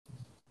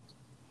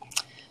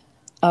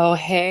Oh,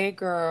 hey,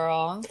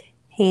 girl.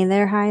 Hey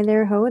there, hi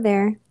there, ho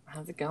there.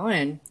 How's it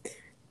going?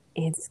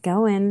 It's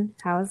going.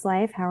 How's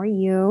life? How are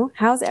you?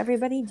 How's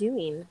everybody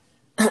doing?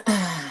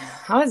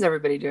 How is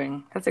everybody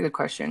doing? That's a good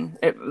question.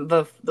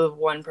 The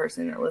one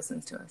person that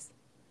listens to us,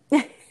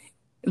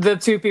 the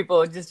two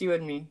people, just you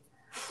and me.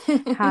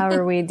 How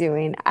are we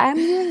doing? I'm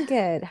doing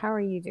good. How are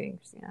you doing,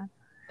 Christina?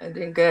 I'm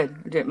doing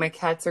good. My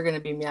cats are going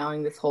to be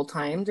meowing this whole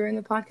time during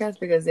the podcast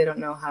because they don't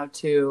know how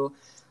to,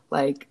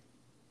 like,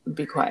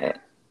 be quiet.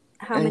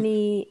 And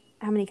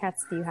How many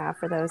cats do you have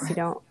for those who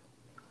don't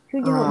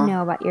uh,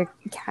 know about your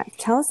cat?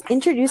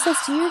 Introduce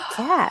us to your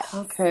cat.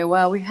 okay,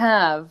 well, we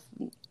have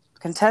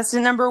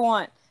contestant number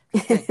one.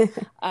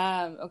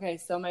 Okay,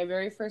 so my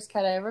very first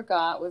cat I ever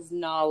got was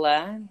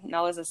Nala.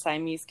 Nala's a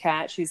Siamese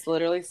cat. She's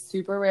literally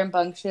super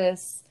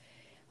rambunctious,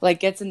 like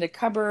gets into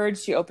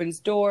cupboards, she opens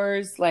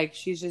doors, like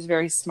she's just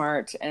very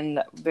smart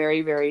and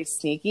very, very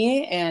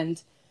sneaky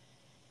and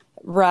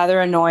rather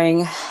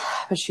annoying,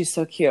 but she's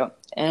so cute.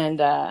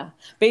 And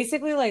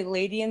basically like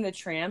Lady and the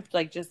Tramp,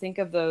 like just think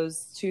of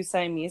those two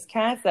Siamese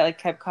cats that like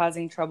kept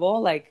causing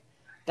trouble. Like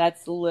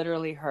that's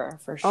literally her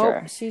for Oh,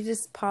 sure. she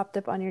just popped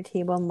up on your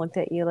table and looked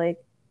at you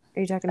like,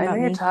 are you talking I know about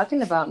you're me?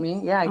 talking about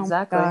me. Yeah, Oh my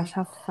exactly. gosh,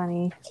 how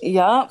funny.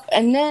 Yep.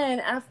 And then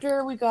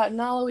after we got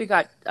Nala, we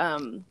got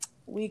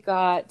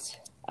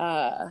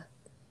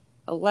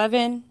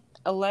 11.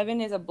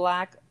 11 is a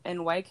black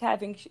and white cat. I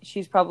think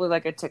she's probably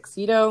like a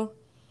tuxedo.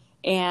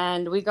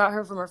 And we got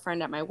her from a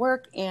friend at my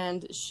work,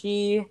 and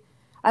they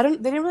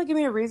didn't really give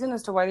me a reason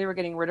as to why they were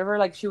getting rid of her.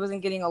 Like she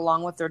wasn't getting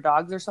along with their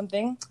dogs or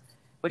something,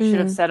 which should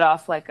have Mm. set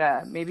off like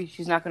maybe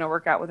she's not going to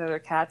work out with other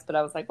cats. But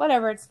I was like,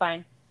 whatever, it's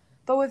fine.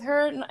 But with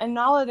her and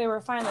Nala, they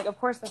were fine. Like, of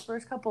course, the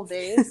first couple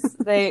days,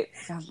 oh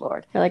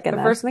Lord, You're like, the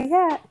enough first my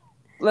cat.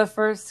 the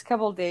first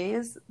couple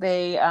days,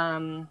 they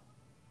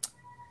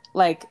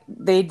like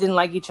they didn't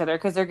like each other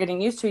because they're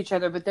getting used to each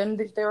other. But then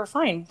they were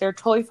fine. They're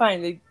totally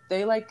fine.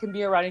 They like can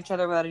be around each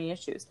other without any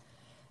issues.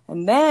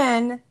 And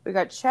then we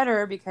got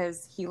Cheddar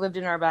because he lived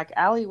in our back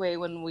alleyway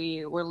when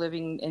we were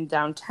living in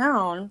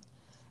downtown.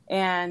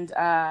 And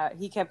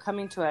he kept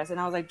coming to us. And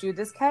I was like, dude,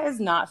 this cat is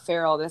not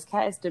feral. This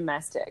cat is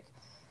domestic,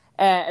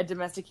 a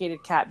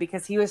domesticated cat,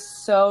 because he was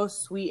so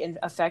sweet and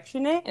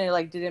affectionate and it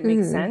like didn't make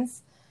Mm.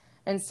 sense.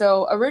 And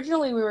so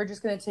originally we were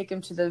just going to take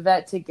him to the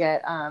vet to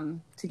get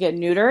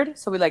neutered.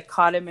 So we like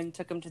caught him and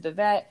took him to the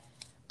vet.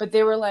 But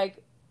they were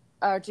like,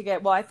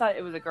 well, I thought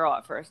it was a girl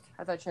at first.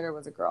 I thought Cheddar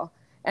was a girl.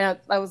 And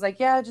I was like,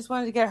 yeah, I just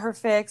wanted to get her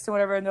fixed and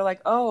whatever. And they're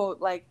like, oh,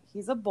 like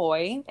he's a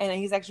boy and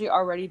he's actually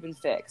already been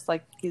fixed.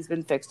 Like he's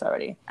been fixed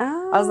already.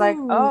 I was like,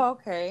 Oh. oh,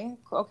 okay.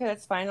 Okay,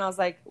 that's fine. And I was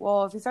like,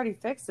 well, if he's already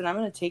fixed, then I'm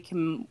going to take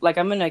him, like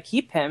I'm going to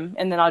keep him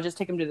and then I'll just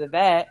take him to the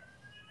vet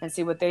and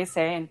see what they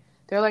say. And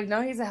they're like,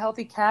 no, he's a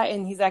healthy cat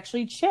and he's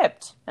actually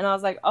chipped. And I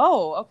was like,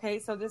 oh, okay.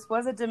 So this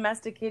was a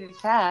domesticated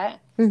cat.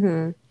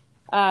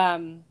 Mm-hmm.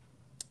 Um,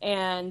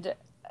 and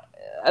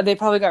they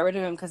probably got rid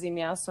of him because he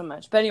meows so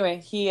much. But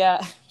anyway,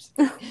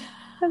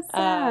 That's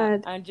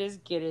sad. I'm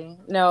just kidding.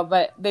 No,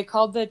 but they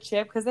called the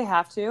chip because they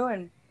have to,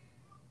 and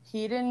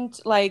he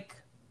didn't like.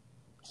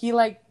 He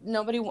like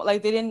nobody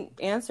like they didn't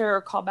answer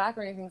or call back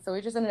or anything, so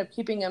we just ended up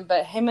keeping him.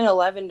 But him and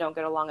 11 don't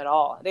get along at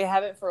all. They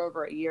haven't for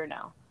over a year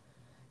now.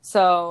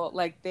 So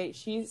like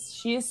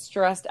she's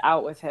stressed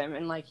out with him,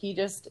 and like he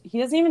doesn't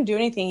even do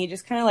anything. He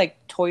just kind of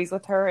like toys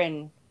with her,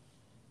 and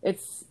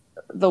it's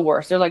the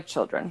worst. They're like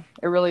children.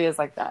 It really is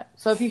like that.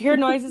 So if you hear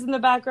noises in the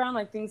background,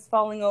 like things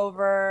falling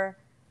over,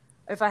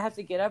 if I have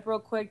to get up real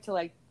quick to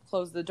like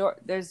close the door,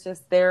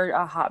 they're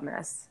a hot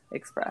mess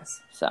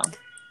express. So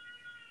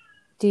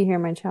Do you hear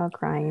my child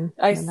crying in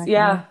the background?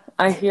 yeah,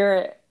 I hear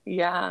it.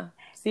 Yeah.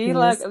 See, He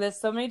look, was there's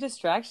so many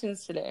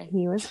distractions today.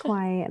 he was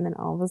quiet, and then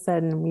all of a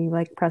sudden we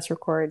like press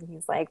record, and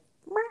he's like,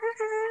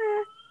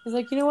 "Meow." He's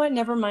like, you know what?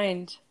 Never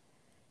mind.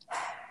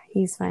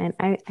 He's fine.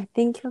 I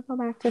think he'll go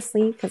back to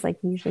sleep because like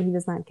usually he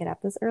does not get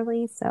up this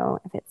early. So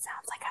if it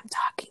sounds like I'm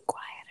talking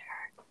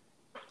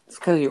quieter, It's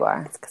because you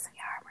are. it's because we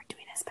are. We're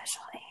doing a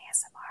special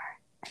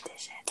ASMR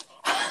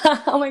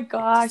edition. Oh my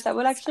gosh, that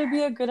would actually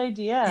be a good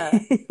idea.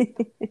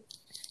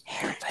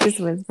 Just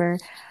whisper.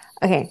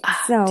 Okay,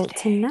 so Today.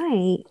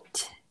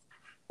 tonight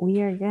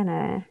we are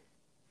gonna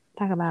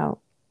talk about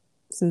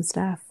some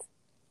stuff.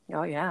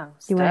 Oh yeah, Do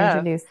you want to stuff.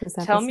 introduce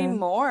this Tell me episode?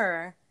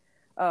 more.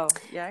 Oh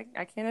yeah,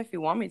 I can if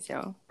you want me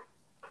to.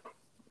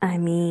 I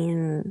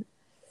mean,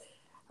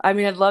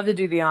 I'd love to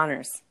do the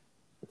honors.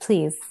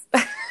 please,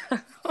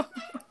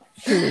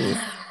 please.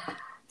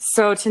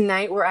 So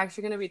tonight we're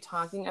actually going to be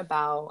talking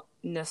about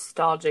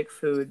nostalgic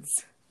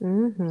foods.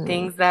 Mm-hmm.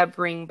 Things that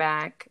bring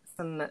back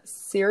some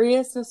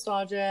serious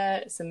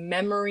nostalgia, some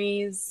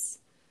memories,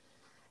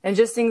 and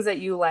just things that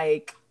you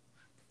like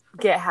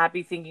get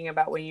happy thinking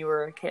about when you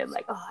were a kid.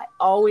 Like, oh, I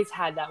always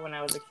had that when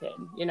I was a kid,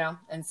 you know?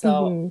 And so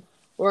Mm-hmm.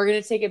 we're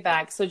going to take it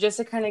back. So just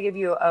to kind of give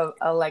you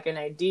a like an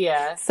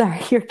idea.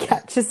 Sorry, your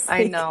cat just.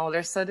 I know,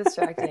 they're so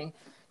distracting.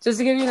 Just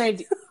to give you an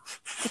idea.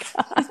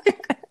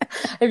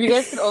 If you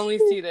guys could only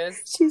see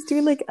this. She's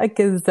doing like a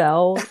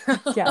gazelle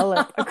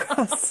gallop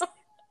across.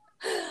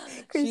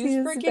 She's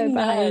Christina's freaking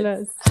behind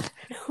nuts. us.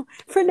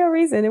 For no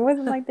reason. It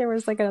wasn't like there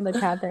was like another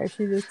cat there.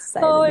 She just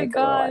decided Oh to my make a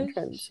little gosh, entrance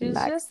in the she's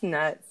back. just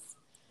nuts.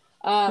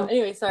 Oh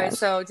Anyway, sorry. gosh.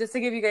 So just to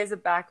give you guys a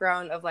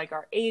background of like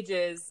our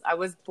ages, I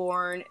was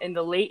born in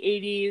the late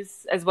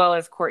 80s as well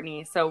as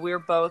Courtney. So we were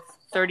both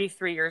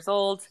 33 years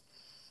old.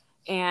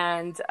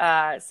 And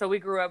so we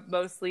grew up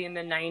mostly in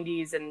the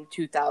 90s and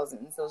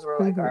 2000s. Those were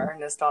like our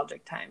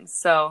nostalgic times.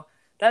 So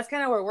that's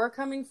kind of where we're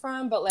coming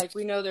from. But like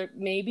we know there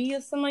maybe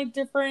is some like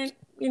different,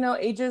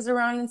 ages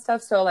around and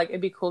stuff. So like it'd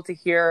be cool to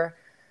hear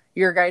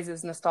your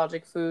guys'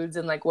 nostalgic foods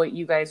and like what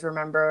you guys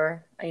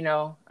remember,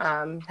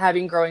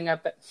 having growing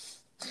up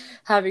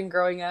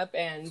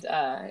and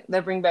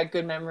that bring back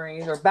good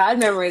memories or bad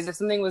memories. If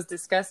something was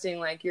disgusting,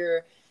 like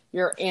your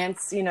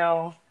aunt's,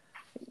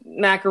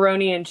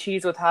 macaroni and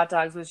cheese with hot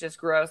dogs was just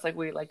gross. Like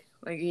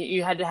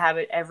you had to have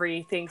it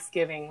every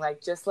Thanksgiving.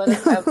 Like just let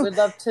us. I would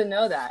love to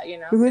know that.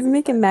 Who's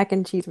making mac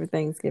and cheese for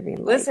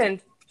Thanksgiving? Listen,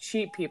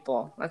 cheap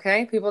people,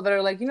 okay? People that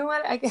are like, you know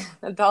what? I get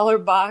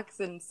 $1 box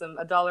and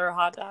 $1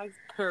 hot dogs.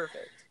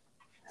 Perfect.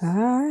 All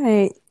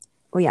right.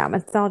 Well, yeah,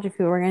 nostalgia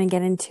food. We're gonna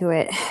get into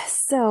it.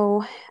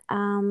 So,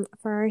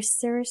 for our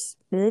first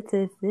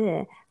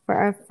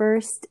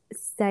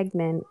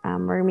segment,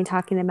 we're gonna be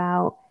talking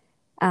about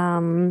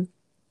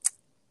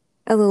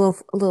a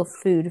little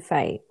food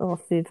fight,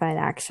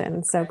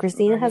 action. So,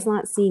 Christina has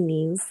not seen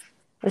these.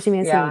 Well, she may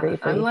have seen them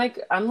briefly.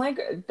 I'm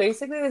like,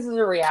 basically, this is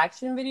a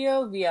reaction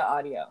video via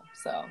audio.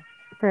 So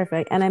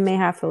perfect. And I may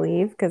have to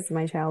leave because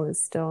my child is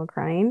still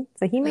crying.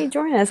 So he may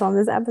join us on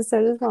this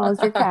episode as well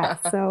as your cat.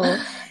 So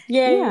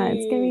yay. Yeah,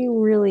 it's going to be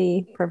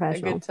really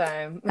professional. A good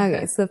time.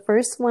 Okay, so the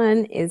first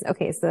one is,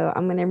 so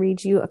I'm going to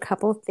read you a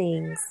couple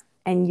things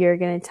and you're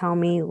going to tell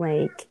me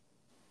like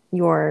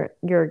your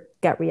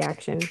gut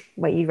reaction,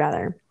 what you'd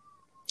rather.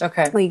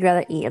 Okay. What you'd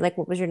rather eat. Like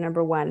what was your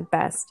number one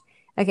best?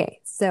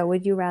 Okay, so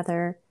would you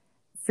rather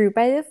fruit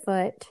by the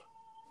foot,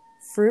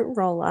 fruit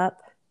roll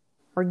up,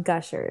 or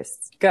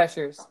Gushers?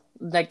 Gushers.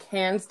 Like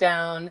hands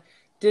down.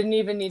 Didn't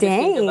even need to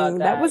think about that.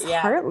 That was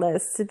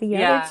heartless to the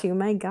other two.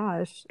 My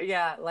gosh.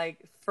 Yeah,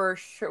 like for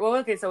sure. Well,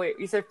 okay, so wait,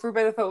 you said fruit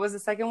by the foot. What was the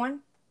second one?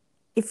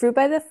 Fruit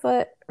by the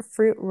foot,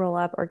 fruit roll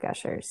up, or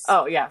Gushers.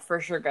 Oh yeah,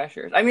 for sure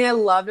Gushers. I mean, I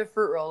loved a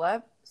fruit roll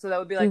up, so that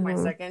would be like my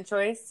second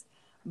choice.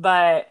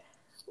 But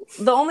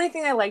the only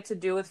thing I like to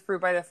do with fruit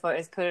by the foot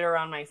is put it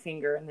around my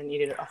finger and then eat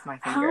it off my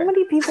finger. How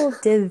many people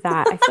did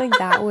that? I feel like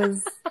that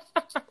was,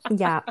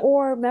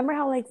 Or remember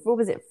how like, what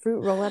was it? Fruit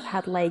roll up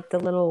had like the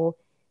little,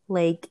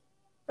 like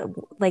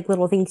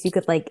little things you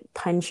could like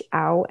punch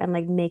out and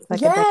like make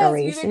like a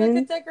decoration. You make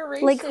like a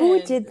decoration. Like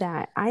who did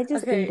that? I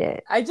just ate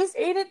it. I just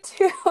ate it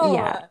too.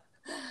 Yeah.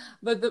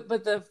 But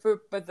the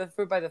fruit by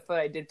the foot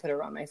I did put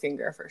around my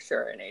finger for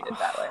sure and ate it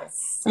that way.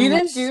 So you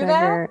didn't do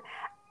that?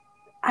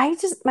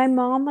 My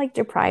mom like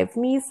deprived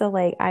me, so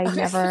like I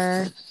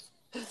never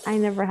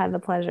had the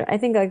pleasure. I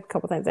think like a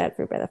couple times I had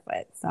fruit by the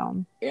foot.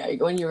 So yeah,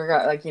 when you were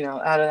like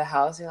out of the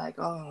house, you're like,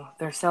 oh,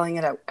 they're selling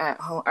it at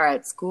home or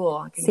at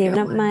school. Saving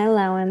up my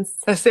allowance.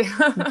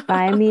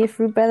 Buy me a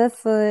fruit by the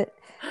foot.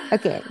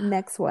 Okay,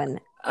 next one.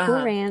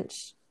 Cool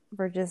Ranch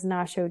versus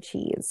Nacho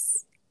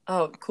Cheese.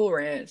 Oh, Cool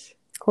Ranch.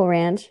 Cool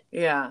Ranch.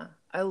 Yeah,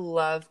 I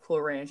love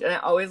Cool Ranch, and I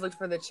always looked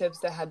for the chips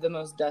that had the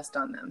most dust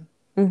on them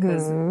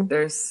because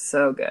they're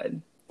so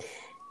good.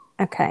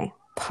 Okay,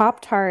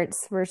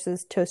 Pop-Tarts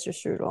versus Toaster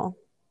Strudel.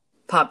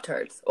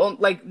 Pop-Tarts. Well,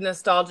 like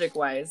nostalgic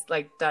wise,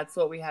 like that's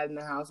what we had in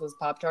the house was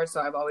Pop-Tarts,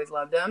 so I've always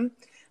loved them.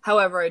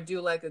 However, I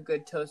do like a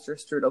good toaster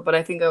strudel, but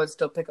I think I would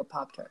still pick a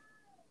Pop-Tart.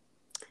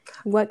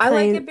 What kind? I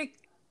like it because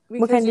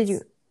what kind did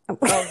you? Oh,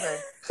 okay.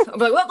 I'm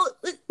like, what?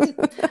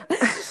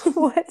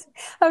 What?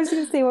 I was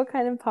going to say, what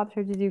kind of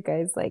Pop-Tart did you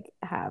guys like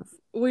have?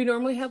 We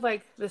normally have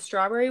like the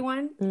strawberry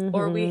one,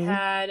 or we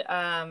had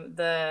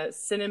the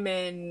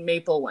cinnamon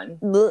maple one.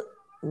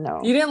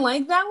 No. You didn't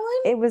like that one?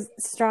 It was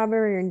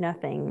strawberry or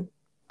nothing.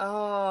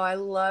 Oh, I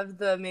love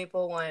the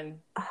maple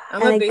one.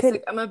 I'm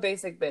a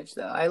basic bitch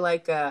though. I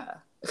like I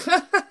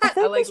thought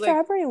the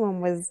strawberry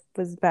one was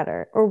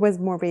better or was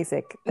more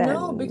basic than...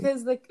 No,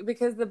 because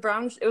the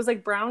brown it was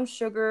like brown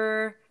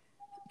sugar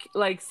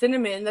like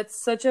cinnamon. That's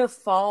such a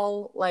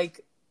fall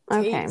like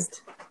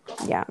taste.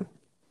 Okay. Yeah.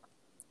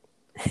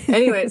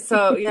 Anyway,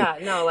 so yeah,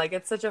 no, like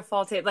it's such a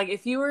fall taste. Like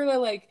if you were to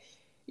like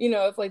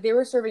if like they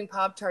were serving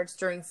Pop-Tarts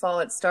during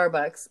fall at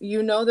Starbucks,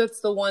 that's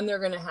the one they're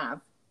going to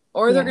have.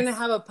 Or they're going to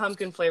have a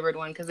pumpkin flavored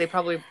one because they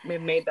probably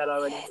made that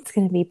already. It's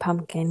going to be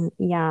pumpkin.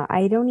 Yeah.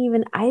 I didn't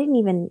even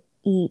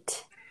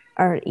eat.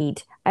 I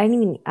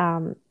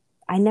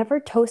never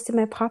toasted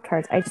my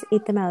Pop-Tarts. I just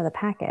ate them out of the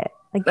packet.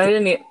 Like I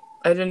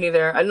didn't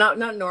either. Not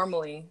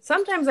normally.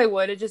 Sometimes I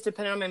would. It just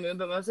depended on my mood,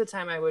 but most of the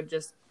time I would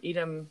just eat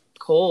them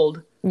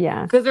cold.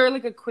 Yeah. Because they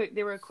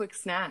were a quick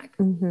snack.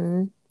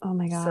 Mm-hmm. Oh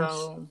my gosh.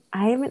 So,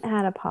 I haven't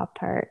had a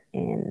Pop-Tart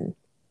in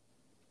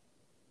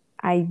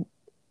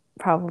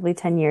probably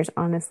 10 years,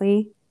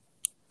 honestly.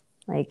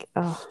 Like,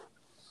 oh.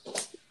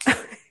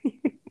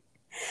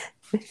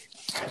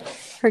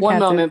 One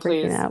moment,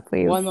 please. Out,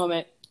 please. 1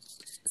 moment.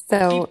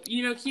 So,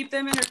 keep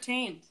them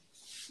entertained.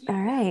 All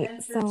right.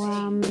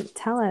 So,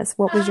 tell us,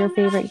 what was your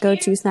favorite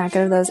go-to snack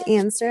out of those?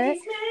 Answer it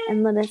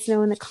and let us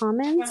know in the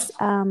comments.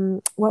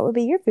 What would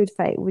be your food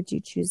fight? Would you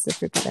choose the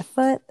fruit by the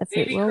foot, the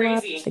fruit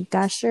roll-up, the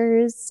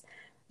Gushers?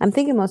 I'm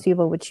thinking most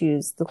people would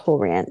choose the Cool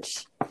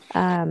Ranch.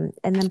 And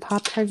then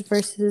Pop-Tarts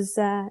versus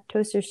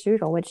toaster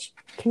strudel, which,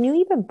 can you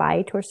even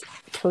buy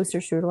toaster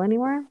strudel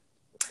anymore?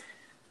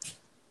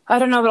 I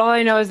don't know, but all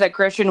I know is that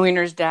Gretchen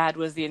Wiener's dad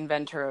was the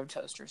inventor of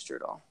toaster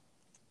strudel.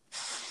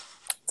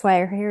 That's why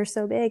her hair is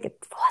so big.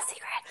 It's full of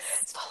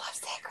secrets. It's full of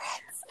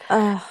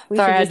secrets. We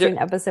should just do an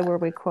episode where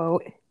we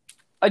quote.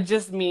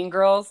 Just Mean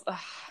Girls.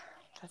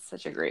 That's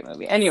such a great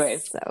movie.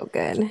 Anyways. So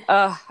good.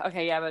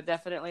 Okay, yeah, but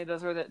definitely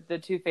those were the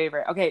two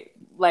favorite. Okay,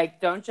 like,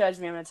 don't judge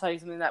me. I'm going to tell you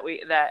something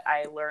that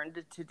I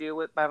learned to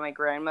do by my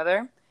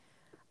grandmother.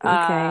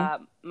 Okay.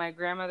 My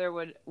grandmother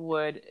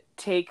would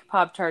take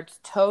Pop-Tarts,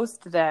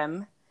 toast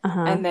them,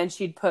 and then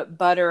she'd put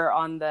butter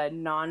on the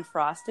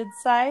non-frosted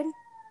side.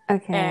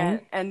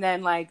 Okay. And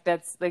then, like,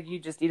 that's, like, you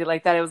just eat it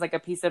like that. It was like a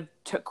piece of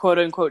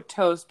quote-unquote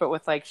toast, but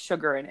with, like,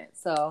 sugar in it.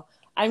 So,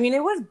 I mean,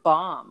 it was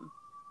bomb.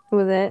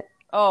 Was it?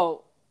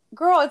 Oh,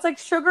 girl, it's like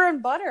sugar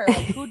and butter.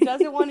 Like, who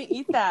doesn't want to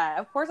eat that?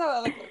 Of course,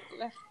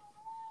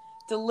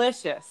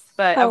 delicious.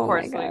 But, of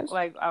course,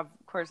 of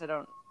course,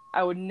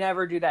 I would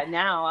never do that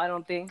now, I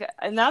don't think.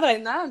 And now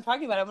I'm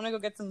talking about it, I'm going to go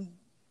get some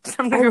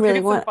I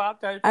really want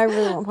Pop-Tarts. I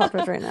really want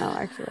Pop-Tarts right now,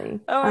 actually.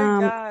 Oh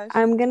my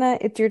gosh.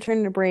 It's your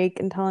turn to break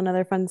and tell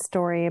another fun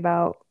story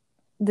about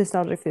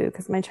nostalgic food,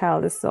 because my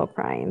child is still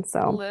crying.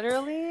 So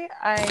literally,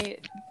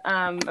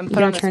 I'm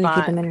put on the spot.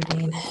 To keep him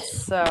entertained.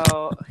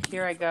 So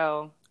here I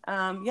go.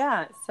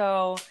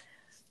 So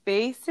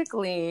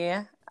basically,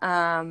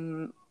 I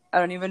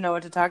don't even know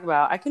what to talk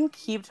about. I can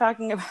keep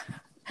talking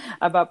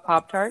about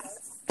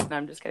Pop-Tarts. No,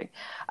 I'm just kidding.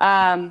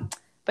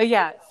 But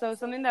yeah, so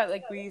something that,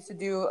 like, we used to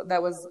do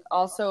that was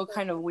also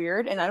kind of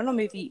weird, and I don't know,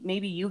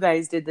 maybe you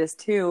guys did this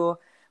too,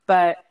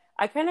 but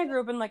I kind of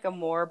grew up in, like, a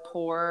more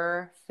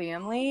poor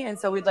family, and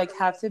so we'd, like,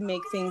 have to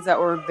make things that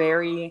were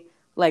very,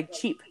 like,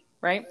 cheap,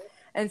 right?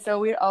 And so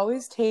we'd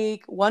always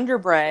take Wonder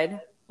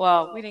Bread.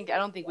 Well, I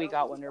don't think we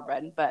got Wonder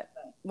Bread, but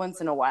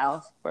once in a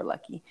while, we're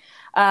lucky.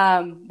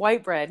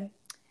 White bread.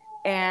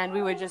 And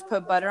we would just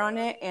put butter on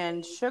it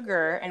and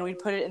sugar, and we'd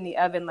put it in the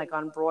oven, like,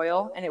 on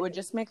broil, and it would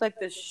just make, like,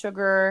 this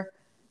sugar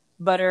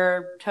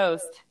butter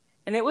toast.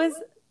 And it was,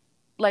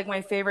 like,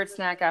 my favorite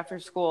snack after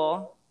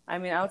school. I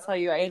mean, I'll tell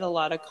you, I ate a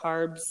lot of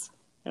carbs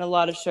and a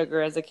lot of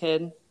sugar as a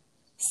kid.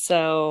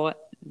 So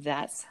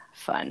that's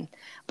fun.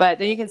 But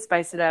then you can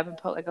spice it up and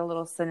put, like, a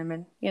little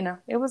cinnamon. You know,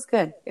 it was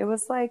good. It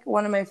was, like,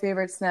 one of my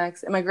favorite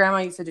snacks. And my grandma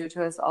used to do it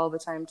to us all the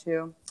time,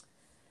 too.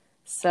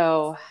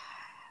 So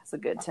it's a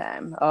good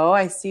time. Oh,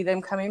 I see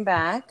them coming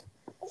back.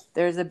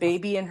 There's a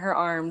baby in her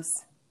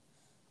arms.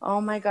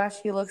 Oh, my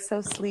gosh, he looks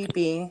so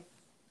sleepy.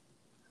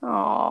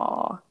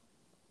 Oh,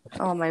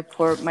 my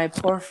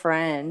poor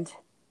friend.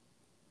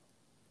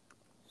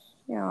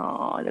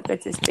 Oh, look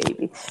at this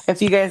baby.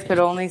 If you guys could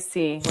only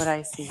see what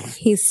I see.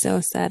 He's so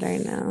sad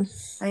right now.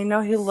 I know,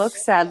 he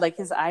looks sad, like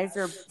his eyes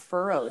are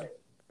furrowed.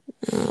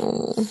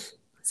 Oh,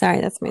 sorry,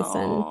 that's my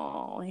son.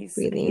 Oh, he's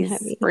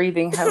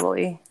breathing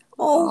heavily.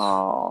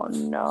 Oh,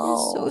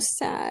 no. So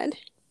sad.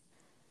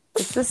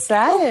 It's the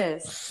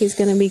saddest. He's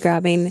going to be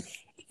grabbing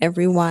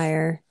every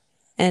wire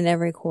and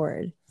every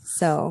cord.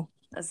 So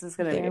this is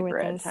going to be a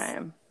great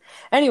time.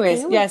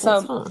 Anyways,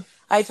 so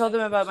I told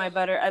them about my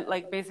butter.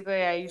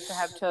 Basically, I used to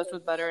have toast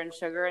with butter and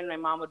sugar, and my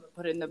mom would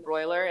put it in the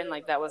broiler, and,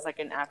 like, that was, like,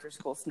 an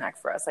after-school snack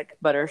for us, like,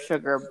 butter,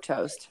 sugar,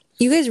 toast.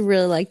 You guys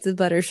really liked the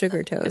butter,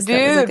 sugar toast. Dude,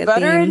 that was, like,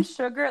 butter and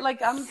sugar.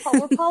 Like,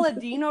 we're Paula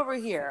Deen over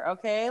here,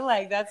 okay?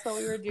 Like, that's what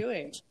we were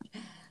doing.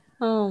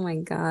 Oh, my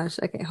gosh.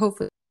 Okay,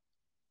 hopefully.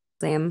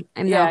 I'm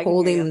now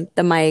holding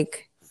the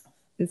mic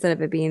instead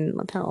of it being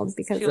lapelled,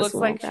 because she looks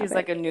like she's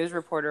like a news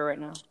reporter right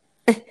now.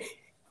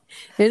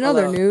 In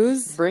other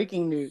news.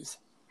 Breaking news.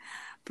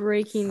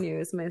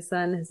 My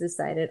son has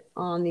decided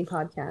on the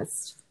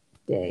podcast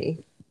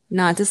day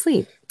not to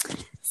sleep.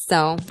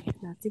 So,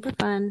 not super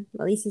fun.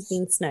 At least he's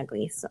being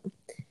snuggly. So,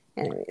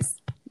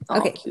 anyways.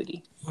 Okay.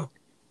 Cutie.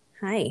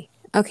 Hi.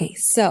 Okay,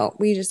 so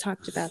we just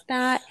talked about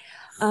that.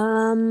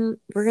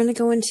 We're going to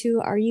go into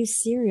Are You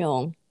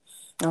Cereal?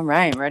 All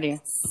right, ready.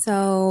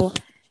 So,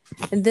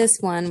 this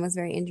one was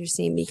very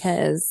interesting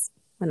because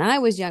when I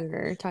was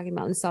younger, talking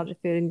about nostalgic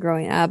food and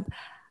growing up,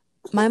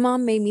 my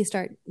mom made me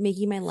start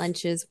making my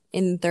lunches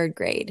in third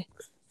grade.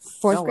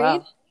 Fourth grade?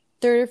 Wow.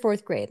 Third or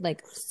fourth grade.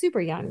 Like, super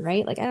young,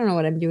 right? Like, I don't know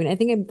what I'm doing. I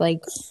think I,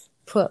 like,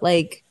 put,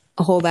 like,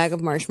 a whole bag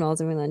of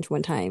marshmallows in my lunch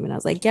one time. And I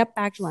was like, yep,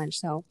 back to lunch.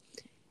 So,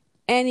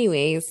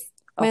 anyways,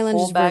 my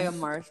lunches whole bag of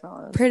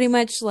marshmallows. Pretty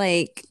much,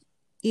 like,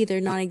 either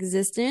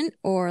non-existent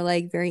or,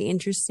 like, very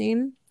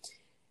interesting.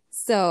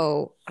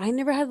 So, I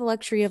never had the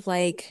luxury of,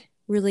 like,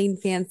 really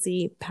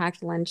fancy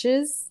packed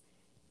lunches.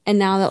 And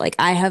now that, like,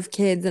 I have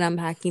kids and I'm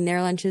packing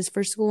their lunches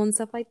for school and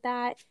stuff like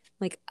that,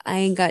 like, I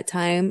ain't got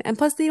time. And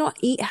plus, they don't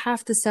eat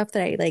half the stuff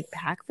that I, like,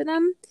 pack for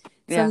them.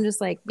 So I'm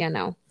just like, yeah,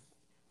 no.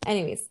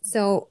 Anyways,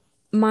 so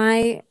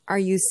my Are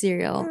You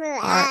cereal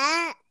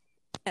are...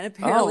 and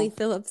apparently Oh.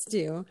 Phillips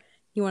too,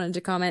 he wanted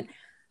to comment,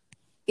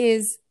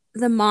 is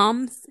the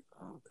moms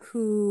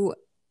who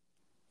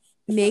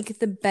make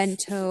the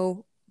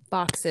bento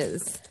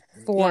boxes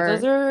Yeah, for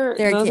their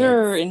those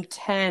are kids.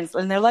 intense,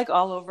 and they're like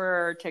all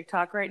over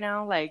TikTok right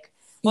now. Like,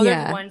 well, there's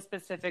Yeah. one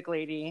specific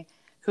lady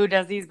who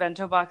does these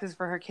bento boxes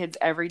for her kids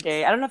every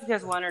day. I don't know if she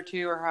has one or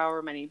two or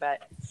however many,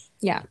 but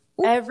Yeah.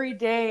 every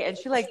day, and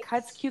she like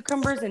cuts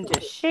cucumbers into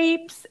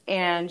shapes,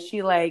 and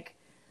she like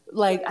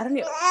I don't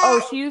know.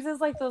 Oh, she uses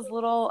like those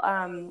little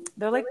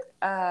they're like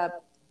kind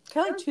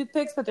of like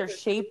toothpicks, but they're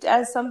shaped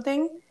as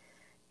something,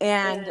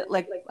 and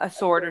like a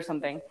sword or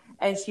something.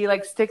 And she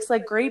like sticks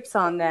like grapes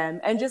on them,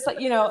 and just like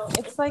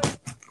it's like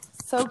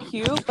so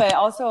cute, but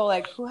also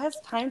like who has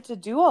time to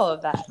do all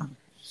of that?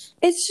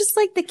 It's just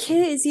like the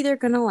kid is either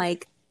gonna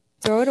like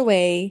throw it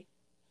away,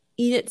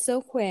 eat it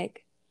so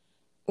quick,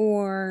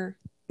 or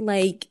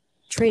like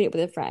trade it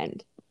with a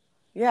friend.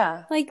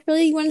 Yeah, Like,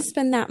 really, you want to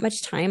spend that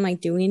much time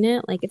like doing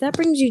it? Like, if that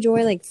brings you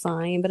joy, like,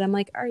 fine. But I'm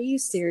like, are you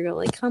cereal?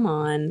 Like, come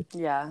on.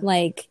 yeah,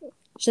 Like,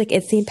 she's like,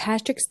 it's St.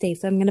 Patrick's Day,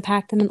 so I'm gonna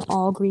pack them an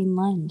all green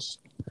lunch.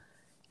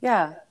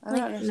 yeah. I don't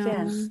Like,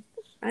 understand. no,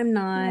 I'm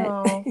not.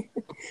 No,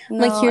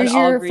 Like, no, an here's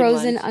all your green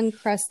frozen lunch.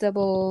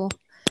 uncrustable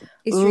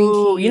extreme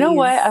Ooh, you know cheese.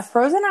 what? A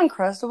frozen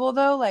uncrustable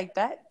though, like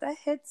that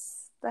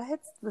hits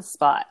the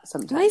spot My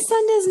sometimes.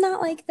 son does not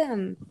like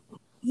them.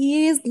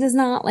 Does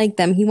not like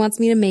them. He wants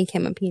me to make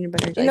him a peanut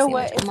butter You jelly know sandwich.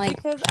 what? I'm It's like,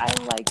 because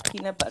I like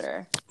peanut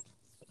butter.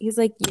 he's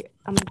like,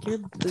 I'm like, you're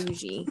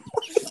bougie.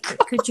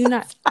 Could you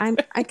not?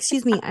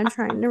 Excuse me, I'm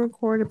trying to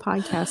record a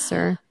podcast,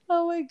 sir.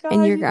 Oh my And gosh,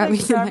 you're he's like grabbing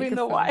the grabbing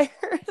the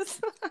microphone.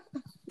 wires.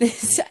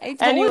 I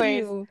told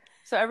Anyways, you.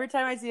 so every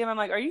time I see him, I'm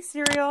like, "Are you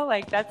cereal?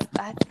 Like that's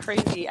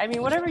crazy." I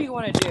mean, whatever you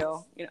want to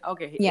do,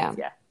 Okay, he is. Yeah.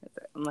 Yeah, that's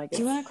it. I'm like, Do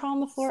you want to crawl on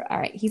the floor? All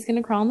right, he's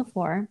gonna crawl on the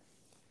floor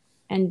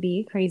and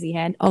be a crazy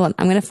head. Hold on,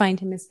 I'm gonna find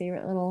him his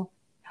favorite little.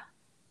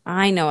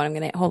 I know what I'm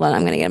gonna. Hold on,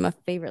 I'm gonna get him a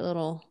favorite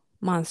little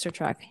monster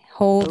truck.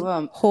 Hold,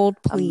 ooh, hold,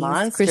 a please.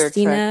 monster truck.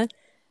 Christina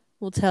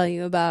will tell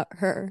you about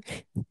her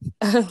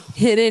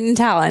hidden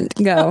talent.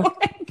 Go. Oh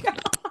my god!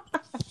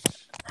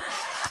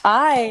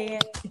 I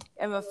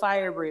am a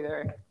fire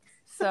breather,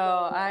 so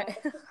I'm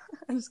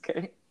just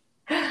kidding.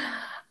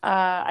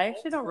 I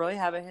actually don't really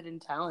have a hidden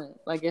talent.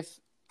 Like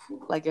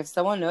if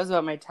someone knows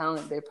about my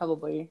talent, they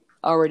probably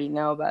already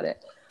know about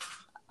it.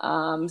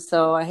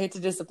 So I hate to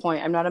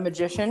disappoint. I'm not a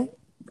magician.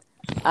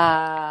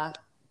 I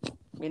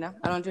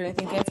don't do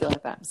anything fancy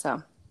like that. So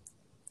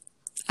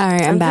All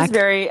right, I'm I'm back. just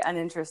very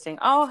uninteresting.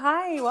 Oh,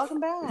 hi, welcome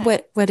back.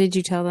 What did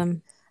you tell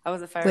them? I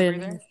was a fire What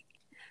breather.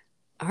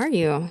 Are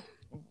you?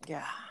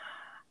 Yeah,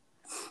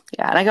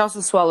 yeah, and I can also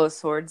swallow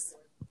swords.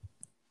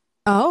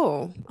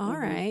 Oh, all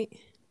right.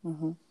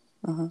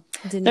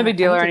 Did No not. big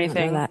deal I or did not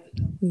know anything.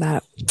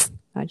 that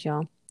about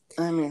y'all.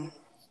 I mean,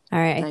 All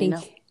right, I now you think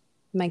know.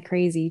 my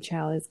crazy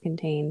child is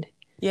contained.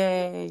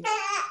 Yay!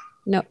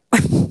 No.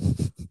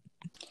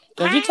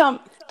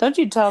 Don't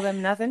you tell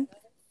them nothing.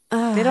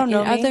 They don't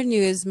know In other me.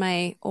 news,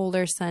 my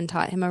older son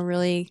taught him a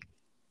really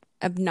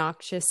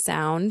obnoxious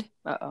sound.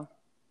 Uh-oh.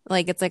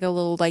 Like it's like a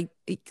little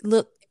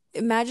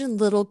imagine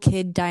little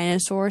kid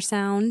dinosaur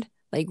sound,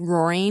 like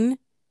roaring.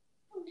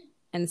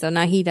 And so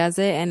now he does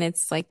it, and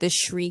it's like the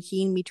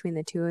shrieking between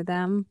the two of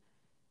them.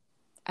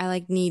 I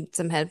like need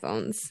some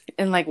headphones,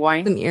 And like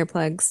wine. some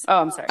earplugs.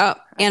 Oh, I'm sorry. Oh,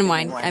 and thinking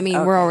wine. I mean,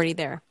 Okay. we're already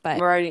there, but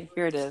We're already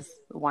here. It is.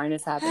 The wine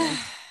is happening.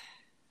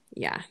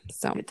 yeah.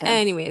 So, Good time.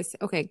 anyways,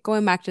 okay,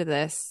 going back to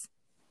this.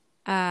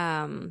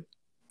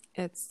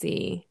 Let's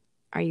see.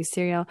 Are you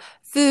cereal?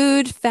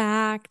 Food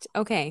fact.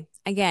 Okay,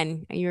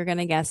 again, you're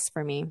gonna guess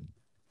for me.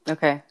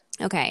 Okay.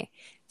 Okay.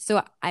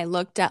 So I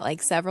looked at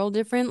like several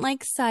different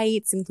like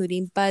sites,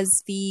 including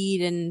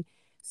BuzzFeed and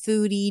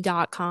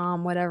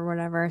foodie.com,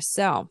 whatever.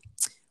 So,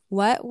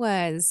 what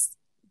was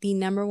the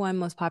number one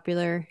most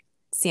popular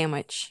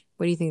sandwich?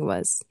 What do you think it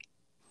was?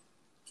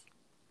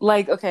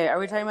 Like, okay, are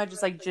we talking about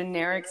just like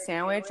generic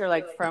sandwich or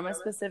like from a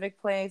specific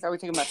place? Are we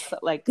talking about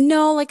like?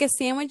 No, like a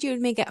sandwich you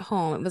would make at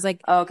home. It was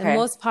like the Okay.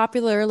 most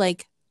popular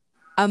like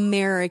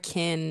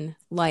American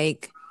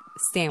like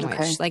sandwich.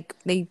 Okay. Like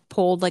they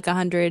pulled like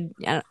 100,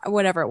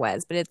 whatever it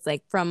was, but it's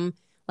like from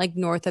like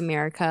North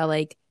America,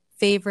 like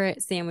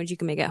favorite sandwich you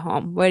can make at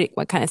home. What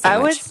kind of I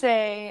sandwich?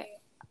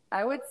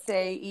 would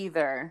say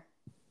either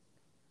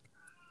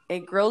a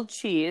grilled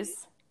cheese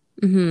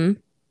Mm-hmm.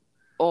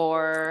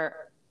 or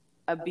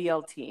a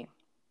BLT.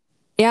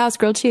 Yeah, it's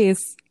grilled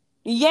cheese.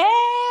 Yeah.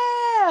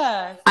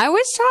 I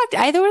was shocked.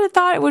 I would have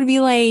thought it would be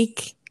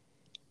like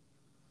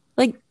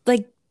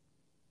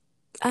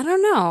I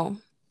don't know,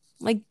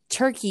 like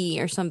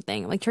turkey or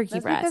something, like turkey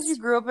That's breast. because you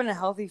grew up in a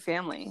healthy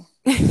family.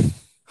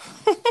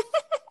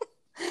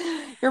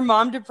 Your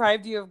mom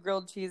deprived you of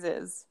grilled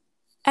cheeses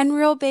And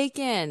real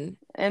bacon.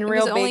 and It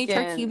real was only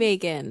bacon. turkey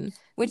bacon,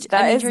 which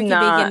That I mean, is turkey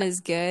not. bacon is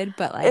good,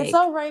 but like It's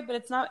all right, but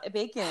it's not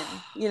bacon. Like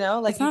it's you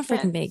not can't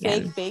freaking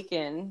bacon. fake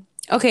bacon.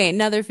 Okay,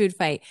 another food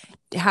fight.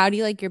 How do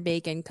you like your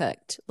bacon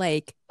cooked?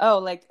 Like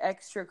Like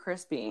extra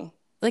crispy.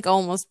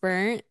 almost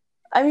burnt?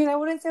 I mean, I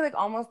wouldn't say like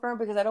almost burnt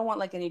because I don't want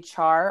like any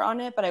char on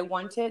it, but I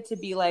want it to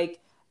be like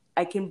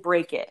I can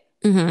break it.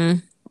 Mm-hmm.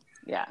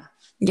 Yeah.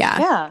 Yeah.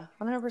 Yeah,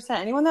 100%.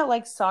 Anyone that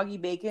likes soggy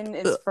bacon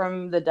is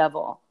from the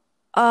devil.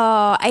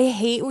 Oh, I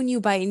hate when you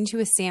bite into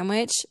a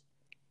sandwich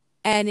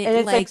and And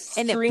it's like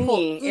and it pull.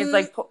 stringy. It's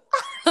like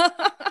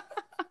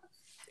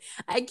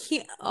I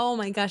can't. Oh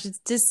my gosh, it's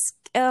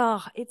yeah,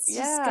 it's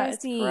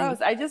disgusting.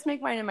 gross. I just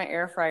make mine in my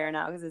air fryer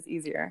now because it's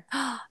easier.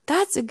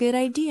 That's a good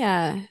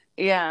idea.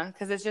 Yeah,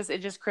 because it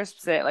just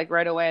crisps it like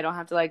right away. I don't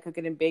have to like cook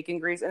it in bacon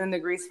grease, and then the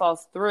grease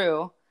falls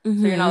through, so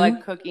you're not Mm-hmm.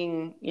 like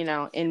cooking,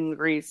 in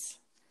grease.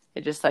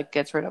 It just like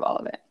gets rid of all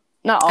of it.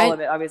 Not all of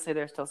it. Obviously,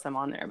 there's still some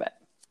on there, but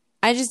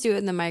I just do it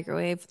in the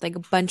microwave, like a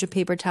bunch of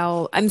paper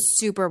towel. I'm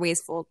super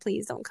wasteful.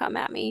 Please don't come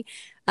at me.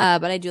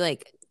 But I do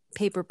like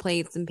paper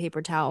plates and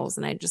paper towels,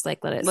 and I just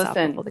like let it soak up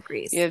all listen, the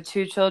grease. you have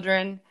 2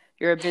 children.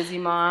 You're a busy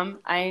mom.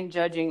 I ain't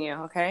judging you,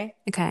 okay?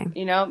 Okay.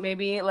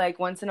 Maybe like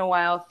once in a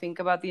while, think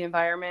about the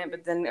environment,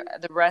 but then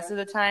the rest of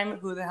the time,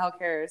 who the hell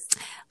cares?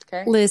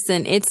 Okay.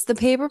 Listen, it's the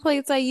paper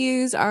plates I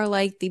use are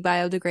like the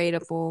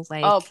biodegradable,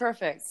 Oh,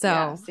 perfect. so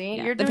Yeah. See,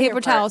 yeah. you're The doing your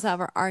paper part. towels,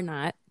 however, are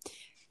not.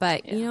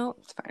 But Yeah,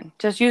 it's fine.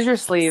 Just use your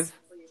sleeve.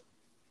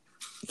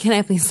 can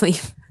I please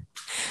leave?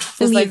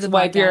 Leave the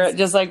podcast.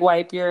 Just like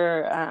wipe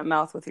your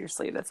mouth with your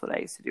sleeve. That's what I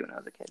used to do when I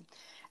was a kid.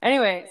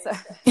 Anyway, so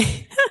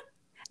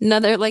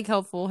Another like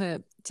helpful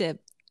tip.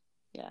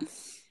 yeah,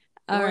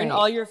 All wearing right.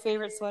 all your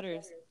favorite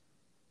sweaters.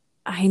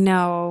 I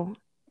know.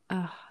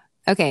 Ugh.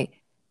 Okay.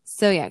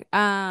 So yeah.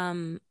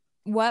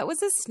 What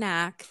was a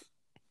snack?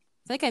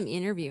 I feel like I'm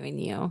interviewing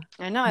you.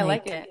 I know. I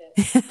like it.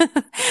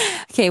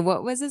 Okay,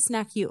 what was a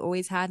snack you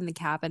always had in the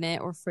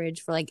cabinet or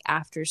fridge for like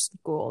after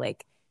school?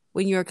 Like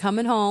when you were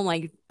coming home,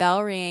 like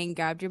bell rang,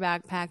 grabbed your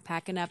backpack,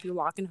 packing up, you're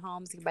walking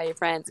home, saying goodbye to your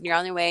friends, and you're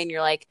on your way and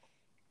you're like,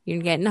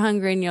 you're getting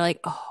hungry and you're like,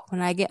 oh,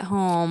 when I get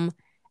home,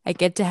 I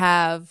get to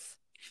have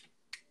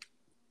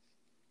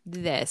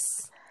this.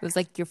 It was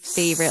like your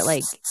favorite,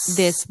 like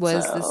this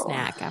was the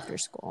snack after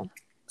school.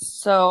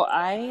 So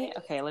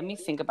let me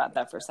think about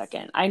that for a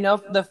second. I know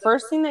the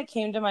first thing that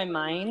came to my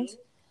mind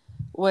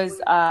was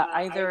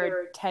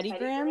either Teddy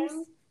Grahams.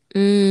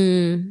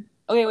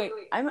 Okay, wait.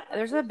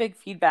 There's a big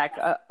feedback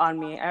on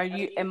me.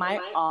 Am I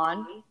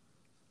on,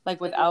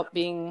 like without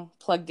being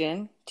plugged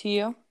in to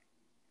you?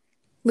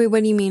 Wait,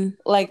 what do you mean?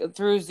 Like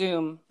through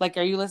Zoom. Like,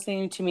 are you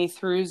listening to me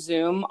through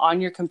Zoom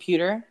on your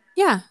computer?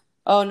 Yeah.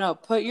 Oh no,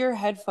 put your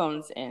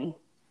headphones in.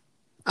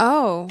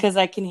 Oh. Because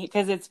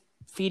it's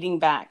feeding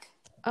back.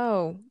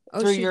 Oh.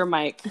 Through your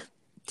mic.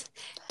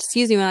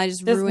 Excuse me, when I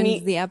just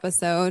ruined the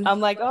episode.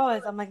 I'm like,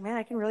 man,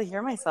 I can really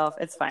hear myself.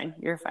 It's fine.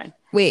 You're fine.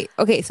 Wait,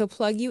 okay, so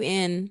plug you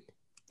in.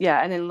 Yeah,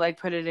 and then like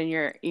put it in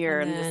your ear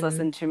and just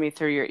listen to me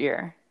through your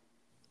ear.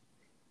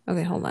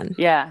 Okay, hold on.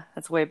 Yeah,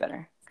 that's way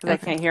better. Because I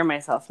can't hear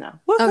myself now.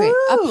 Woo-hoo! Okay,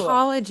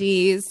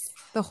 apologies.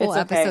 The whole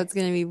episode's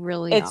going to be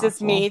really awful.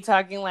 Just me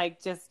talking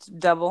like just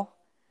double.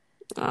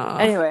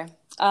 Anyway,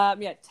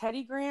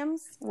 Teddy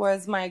Grahams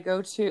was my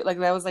go-to. Like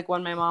that was like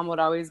one my mom would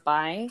always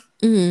buy.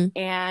 Mm-hmm.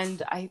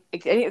 And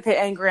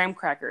and graham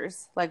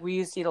crackers. Like we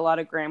used to eat a lot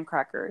of graham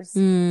crackers.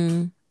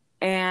 And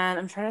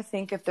I'm trying to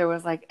think if there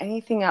was like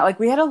anything else. Like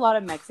we had a lot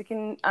of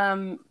Mexican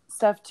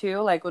stuff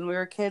too. Like when we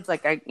were kids,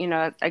 like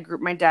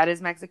my dad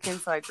is Mexican,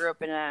 so I grew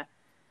up in a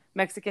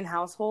Mexican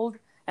household.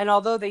 And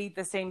although they eat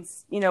the same,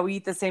 we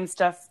eat the same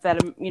stuff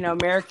that,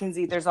 Americans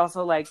eat, there's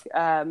also like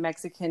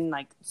Mexican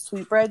like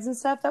sweetbreads and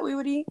stuff that we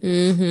would eat.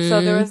 Mm-hmm.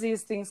 So there was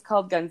these things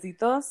called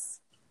gancitos,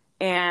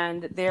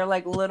 and they're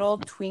like little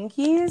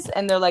Twinkies,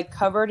 and they're like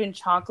covered in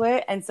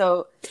chocolate. And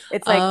so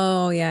it's like,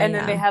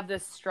 then they have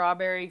this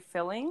strawberry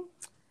filling.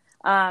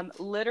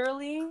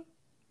 Literally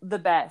the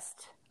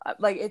best.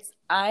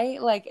 I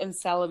am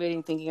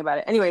salivating thinking about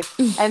it.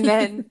 Anyways, and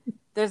then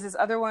there's this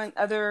other one,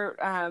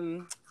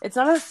 it's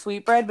not a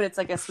sweetbread, but it's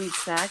like a sweet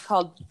snack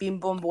called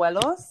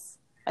bimbombuelos.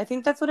 I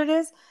think that's what it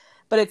is.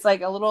 But it's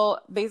like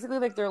basically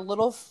like they're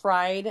little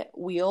fried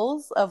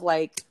wheels of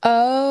like,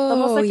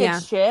 almost like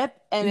a chip,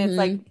 and it's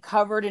like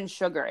covered in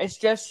sugar. It's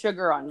just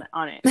sugar on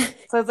it.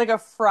 So it's like a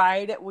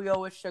fried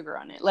wheel with sugar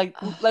on it. Like,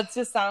 that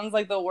just sounds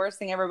like the worst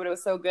thing ever, but it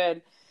was so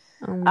good.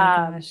 Oh my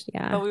gosh,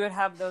 yeah. But we would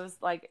have those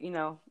like,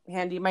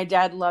 handy. My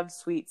dad loved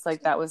sweets.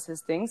 Like that was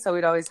his thing. So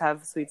we'd always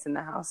have sweets in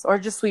the house, or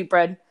just sweet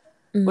bread.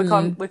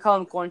 Mm-hmm. We call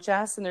them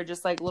conchas, and they're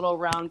just like little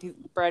round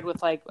bread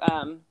with like,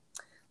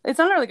 it's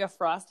not like a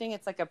frosting.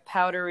 It's like a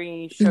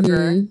powdery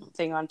sugar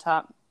thing on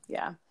top.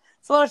 Yeah.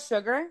 It's a lot of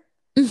sugar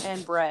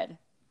and bread.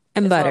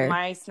 And butter. What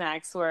my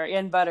snacks were.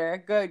 And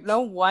butter. Good. No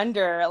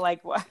wonder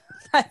like I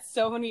had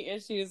so many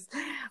issues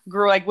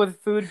with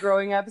food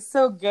growing up. It's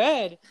so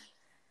good.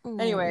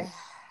 Anyway.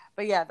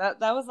 But yeah, that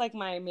was like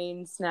my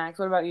main snacks.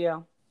 What about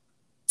you?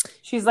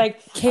 She's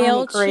like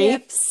kale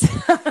chips.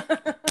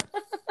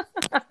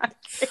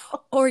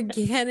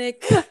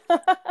 Organic.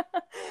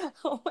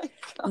 Oh my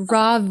god.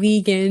 Raw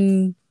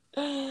vegan.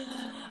 Oh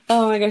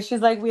my gosh. She's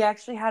like, we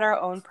actually had our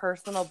own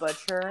personal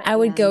butcher. I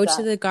would go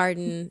to the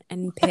garden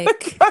and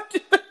pick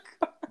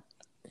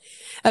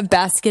a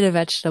basket of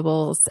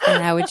vegetables,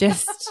 and I would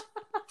just...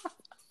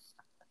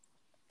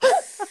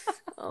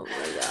 Oh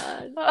my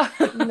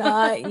god.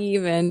 Not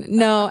even.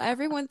 No,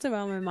 every once in a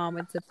while my mom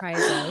would surprise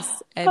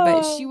us.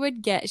 But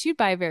she'd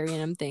buy very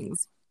random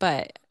things.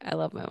 But I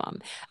love my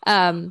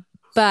mom.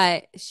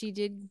 But she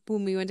did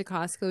when we went to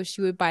Costco,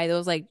 she would buy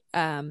those like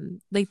the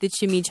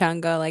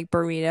chimichanga like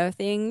burrito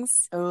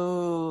things. And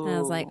I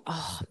was like, Oh,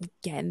 oh, I'm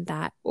getting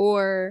that.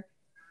 Or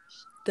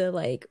the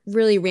like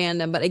really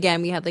random, but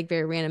again, we had like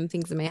very random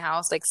things in my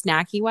house. Like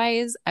snacky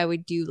wise, I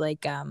would do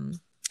like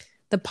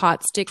the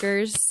pot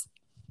stickers.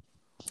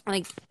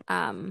 Like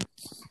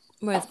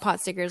with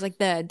pot stickers, like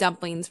the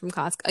dumplings from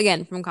Costco.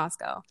 Again, from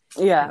Costco.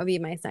 yeah. That would be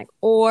my snack.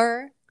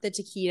 Or the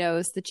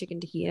taquitos, the chicken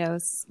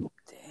taquitos.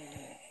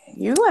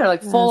 You had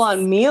like full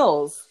on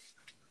meals.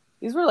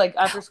 These were like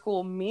after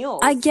school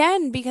meals.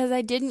 Again, because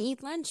I didn't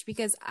eat lunch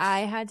because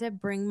I had to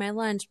bring my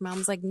lunch.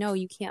 Mom's like, no,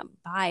 you can't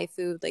buy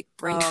food. Like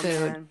bring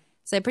food. Man.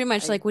 So I pretty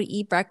much like would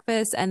eat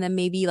breakfast and then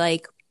maybe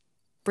like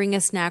bring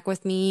a snack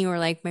with me, or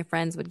like my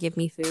friends would give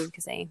me food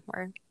because they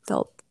were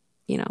felt,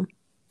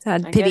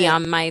 had pity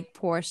on my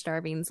poor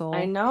starving soul.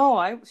 I know.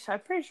 I'm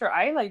pretty sure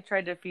I like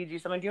tried to feed you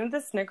something. Do you want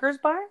the Snickers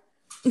bar?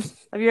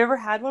 Have you ever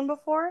had one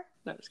before?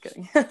 No, just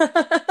kidding.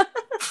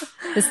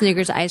 The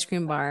Snickers ice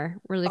cream bar,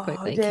 really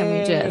quickly. Oh, can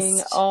we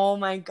just? Oh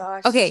my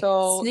gosh. Okay,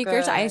 so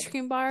Snickers good. ice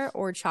cream bar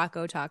or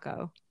Choco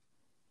Taco?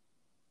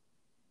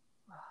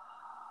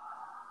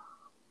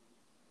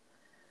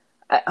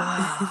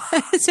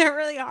 It's a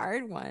really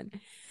hard one.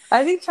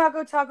 I think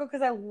Choco Taco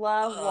because I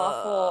love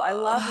waffle. I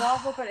love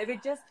waffle cone.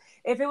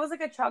 If it was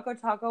like a Choco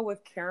Taco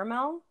with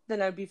caramel,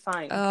 then I'd be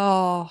fine.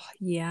 Oh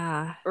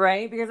yeah,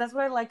 right. Because that's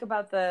what I like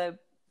about the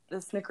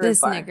Snickers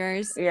bar.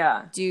 Snickers,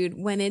 yeah, dude.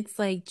 When it's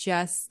like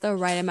just the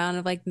right amount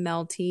of like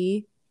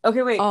melty.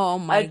 Okay, wait. Oh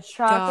my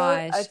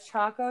gosh, a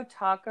Choco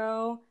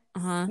Taco,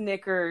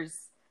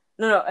 Snickers.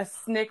 No, a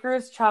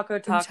Snickers Choco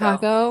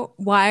Taco.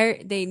 Why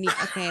are they need?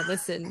 Okay,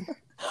 listen.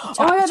 Oh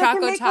yeah, they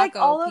can make like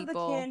all of the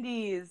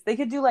candies. They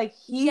could do like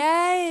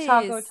Heath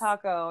Choco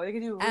Taco. They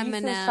could do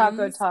Reese's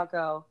Choco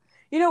Taco.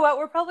 You know what?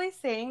 We're probably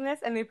saying this,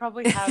 and they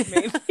probably have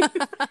made these.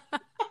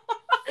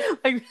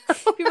 Like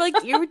people are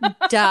like, you're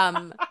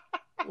dumb.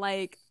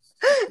 Like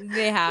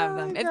they have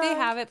them. If they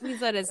have it,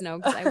 please let us know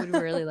because I would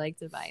really like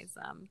to buy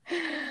some.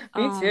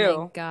 Me too.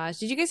 Oh my gosh!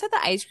 Did you guys have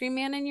the ice cream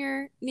man in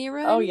your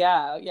neighborhood? Oh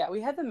yeah. We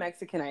had the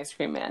Mexican ice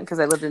cream man because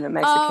I lived in a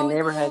Mexican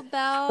neighborhood.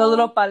 The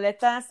little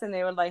paletas, and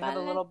they would like have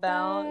a little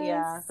bell.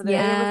 Yeah. So it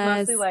was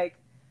mostly like.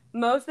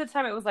 Most of the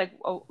time, it was like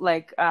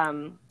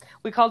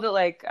we called it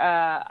like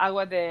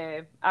agua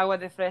de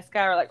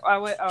fresca or like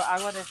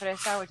agua de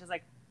fresca, which is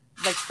like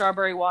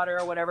strawberry water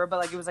or whatever, but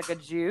like it was like a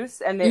juice,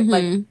 and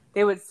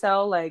they would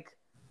sell like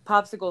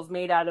popsicles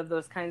made out of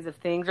those kinds of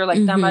things, or like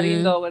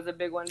tamarindo was a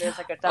big one. There's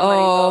like a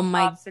tamarindo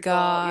popsicle.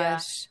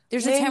 Gosh, yeah.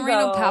 There's a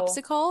tamarindo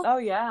popsicle. Oh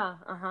yeah,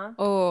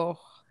 Oh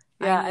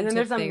yeah, and then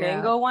there's a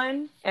mango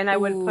one, and I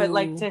would put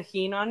like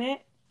tahini on it,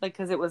 like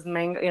because it was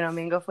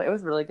mango flavor. It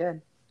was really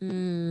good.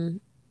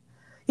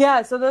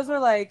 Yeah, so that was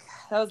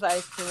the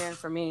ice cream man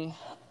for me.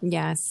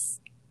 Yes.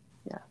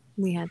 Yeah.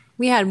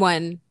 We had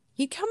one.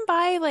 He'd come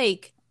by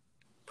like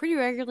pretty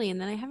regularly,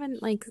 and then I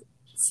haven't like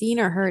seen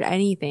or heard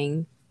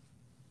anything.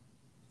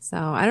 So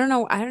I don't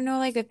know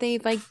like if they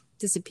like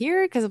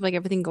disappeared because of like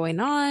everything going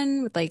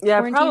on with like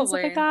quarantine and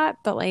stuff like that.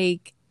 But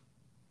like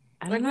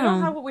I don't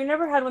know. We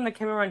never had one that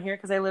came around here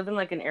because I live in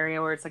like an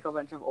area where it's like a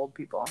bunch of old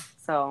people.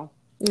 So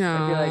it'd be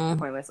like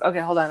pointless.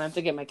 Okay, hold on. I have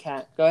to get my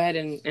cat. Go ahead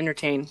and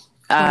entertain.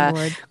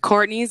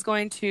 Courtney's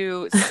going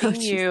to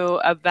sing you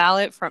a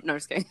ballad from. No,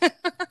 just kidding.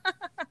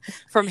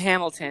 From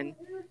Hamilton.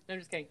 No,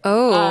 just kidding.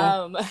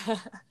 Oh,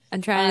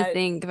 I'm trying to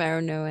think if I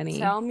don't know any.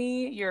 Tell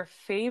me your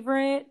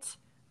favorite.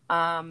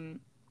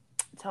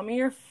 Tell me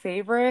your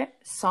favorite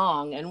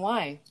song and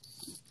why.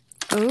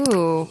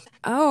 Oh,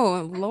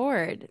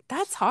 Lord,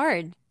 that's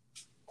hard.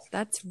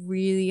 That's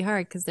really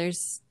hard because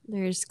there's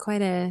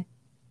quite a.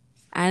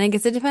 And I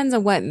guess it depends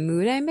on what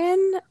mood I'm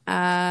in.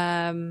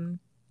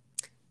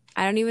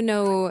 I don't even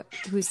know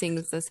who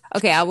sings this.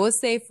 Okay, I will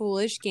say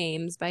Foolish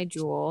Games by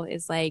Jewel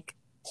is like,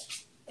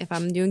 if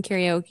I'm doing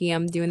karaoke,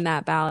 I'm doing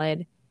that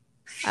ballad.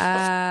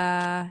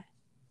 A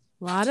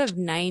lot of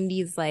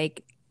 90s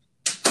like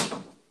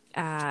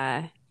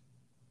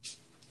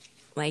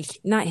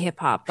not hip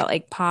hop, but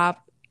like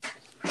pop.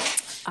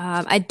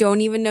 I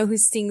don't even know who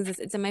sings this.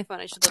 It's in my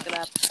phone. I should look it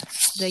up.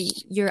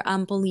 You're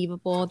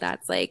Unbelievable.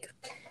 That's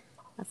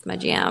my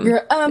jam.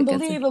 You're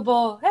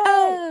unbelievable. Hey.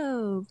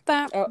 Oh.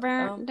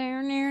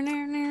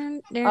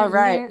 All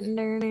right.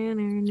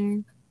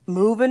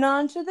 Moving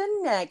on to the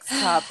next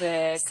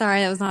topic.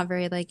 Sorry, that was not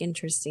very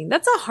interesting.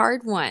 That's a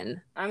hard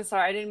one. I'm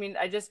sorry. I didn't mean.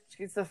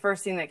 It's the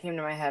first thing that came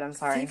to my head. I'm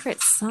sorry.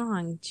 Favorite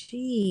song.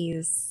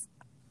 Jeez.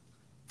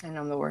 I know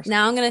I'm the worst.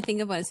 Now I'm gonna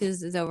think of one as soon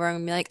as it's over. I'm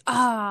gonna be like,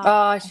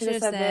 I should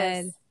have said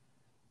this.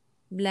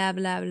 Blah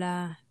blah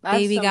blah.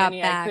 Baby Got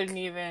Back. I couldn't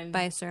even.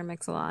 By Sir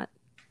Mix-a-Lot.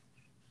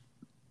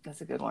 That's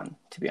a good one,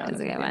 to be honest.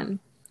 That's a good one.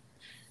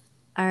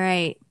 All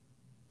right.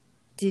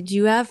 Did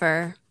you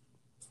ever,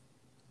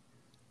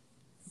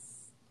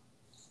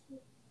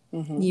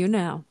 with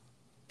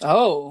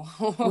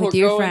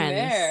your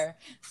friends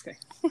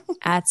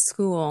at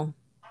school,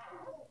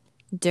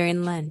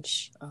 during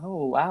lunch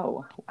Oh,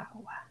 wow.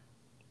 Wow.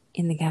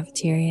 in the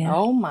cafeteria.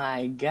 Oh,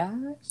 my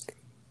gosh.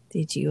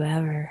 Did you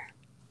ever?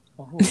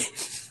 Oh.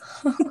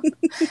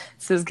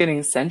 This is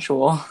getting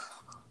sensual.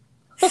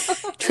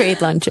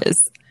 Trade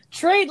lunches.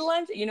 Trade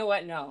lunch? You know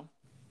what? No.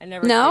 I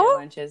never No? traded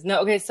lunches.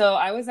 No, okay, so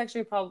I was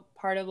actually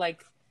part of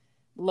like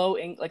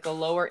a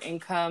lower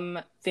income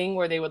thing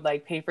where they would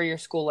like pay for your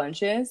school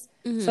lunches.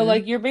 So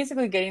like you're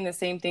basically getting the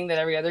same thing that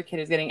every other kid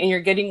is getting, and you're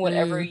getting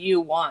whatever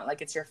you want.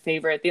 Like it's your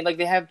favorite thing. Like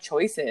they have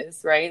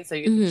choices, right? So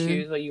you get to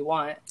choose what you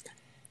want.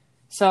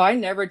 So I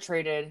never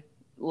traded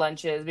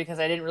lunches because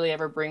I didn't really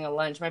ever bring a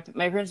lunch. My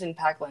parents didn't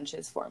pack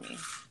lunches for me.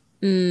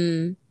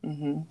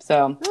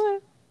 So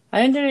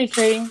I didn't do any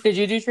trading. Did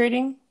you do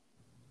trading?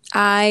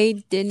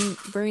 I didn't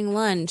bring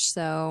lunch,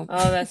 so.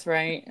 Oh, that's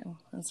right.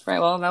 That's right.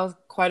 Well, that was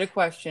quite a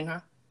question, huh?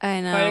 I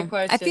know. Quite a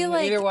question. I feel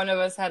like neither one of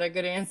us had a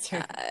good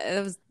answer.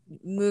 it was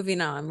moving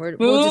on.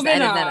 We'll just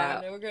edit that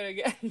out. We're gonna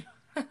get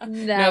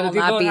that will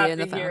not be in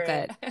the final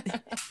cut.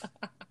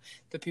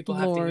 The people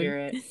have to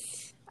hear it.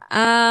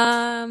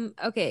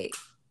 Okay.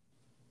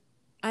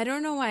 I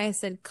don't know why I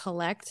said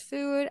collect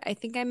food. I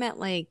think I meant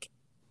like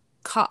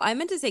I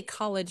meant to say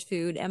college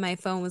food, and my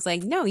phone was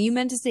like, "No, you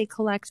meant to say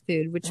collect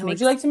food," which makes. Would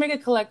you like to make a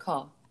collect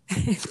call?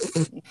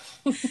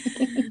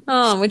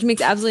 Which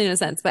makes absolutely no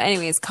sense. But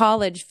anyways,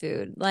 college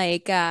food.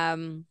 Like,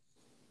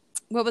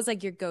 what was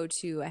like your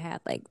go-to? I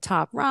had like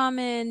Top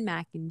Ramen,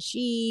 mac and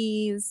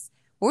cheese,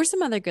 or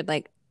some other good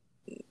like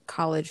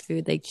college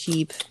food, like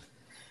cheap.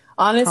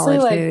 Honestly,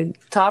 like food.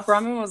 Top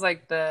Ramen was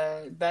like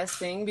the best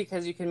thing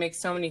because you can make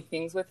so many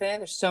things with it.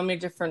 There's so many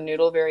different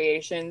noodle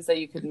variations that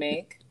you could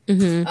make.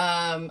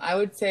 I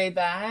would say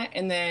that,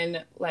 and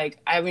then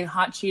like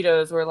hot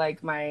Cheetos were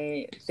like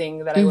my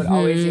thing that I would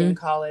always do in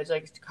college,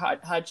 like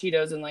hot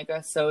Cheetos and like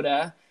a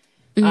soda.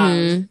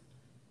 And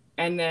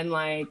then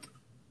like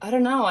I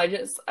don't know,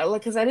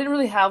 because I didn't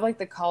really have like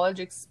the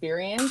college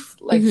experience,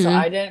 like so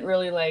I didn't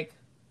really like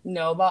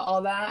know about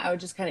all that. I would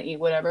just kind of eat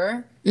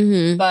whatever.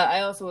 But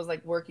I also was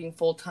like working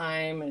full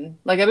time, and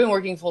like I've been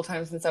working full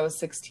time since I was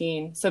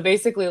 16. So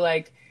basically,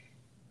 like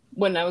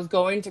when I was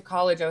going to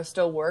college, I was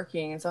still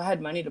working, and so I had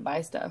money to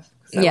buy stuff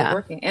because I was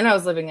working, and I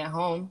was living at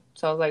home.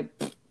 So I was like,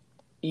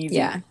 easy.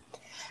 Yeah.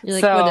 You're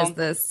like, what is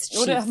this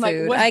cheap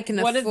food? I can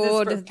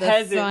afford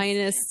the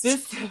finest.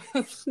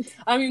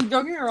 I mean,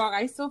 don't get me wrong.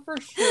 I still for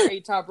sure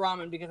ate Top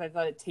Ramen because I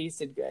thought it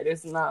tasted good.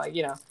 It's not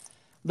like,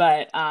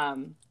 but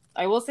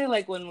I will say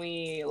like when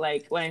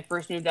I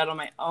first moved out on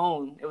my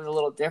own, it was a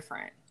little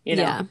different,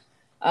 Yeah.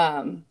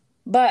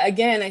 But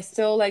again, I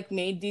still like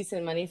made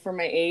decent money for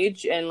my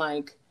age, and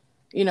like,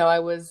 I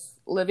was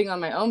living on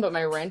my own, but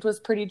my rent was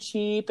pretty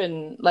cheap,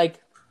 and like,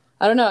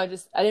 I don't know, I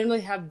didn't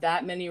really have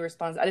that many I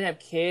didn't have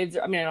kids.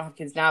 I mean, I don't have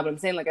kids now, but I'm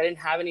saying like I didn't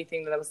have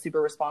anything that I was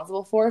super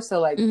responsible for. So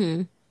like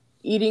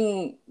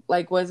eating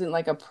like wasn't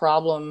like a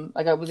problem.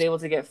 Like I was able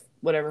to get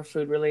whatever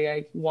food really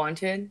I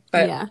wanted,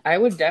 but I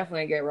would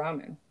definitely get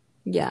ramen.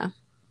 Yeah.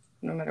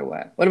 No matter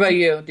what. What about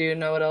you? Do you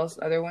know what else?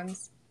 Other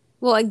ones?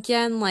 Well,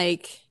 again,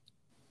 like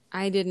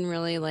I didn't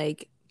really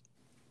like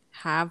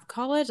have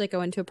college. Like I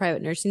went to a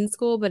private nursing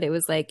school, but it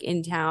was like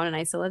in town, and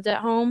I still lived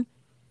at home.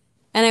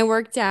 And I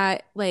worked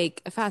at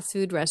like a fast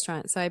food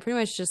restaurant, so I pretty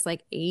much just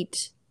like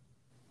ate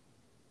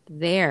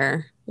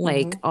there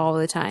like all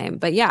the time.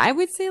 But yeah, I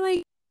would say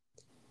like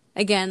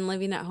again,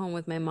 living at home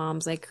with my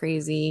mom's like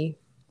crazy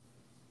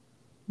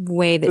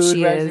way that food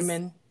she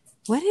regimen. Is.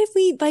 What did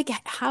we like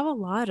have a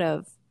lot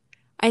of?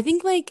 I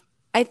think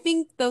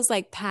those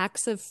like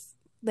packs of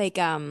like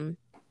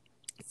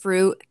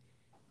fruit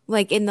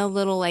like in the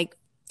little like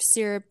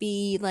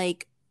syrupy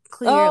like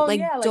clear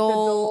like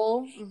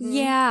Dole.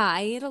 Yeah,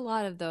 I ate a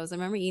lot of those. I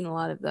remember eating a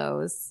lot of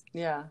those.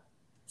 Yeah.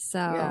 So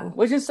yeah.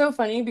 Which is so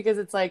funny because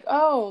it's like,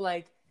 oh,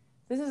 like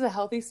this is a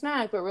healthy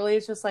snack, but really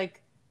it's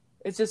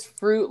just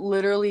fruit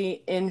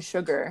literally in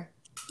sugar.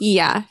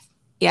 Yeah.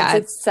 Yeah.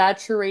 It's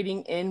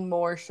saturating in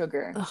more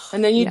sugar. Ugh,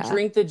 and then you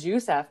drink the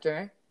juice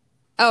after.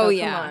 Oh, so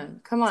yeah.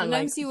 Come on.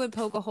 Sometimes you would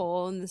poke a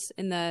hole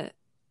in the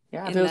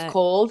if it was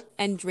cold.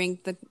 And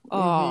drink the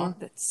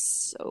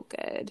that's so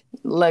good.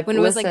 Like when it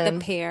was like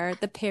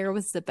the pear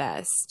was the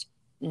best.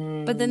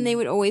 But then they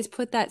would always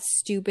put that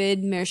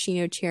stupid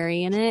maraschino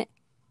cherry in it.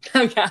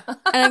 Yeah. And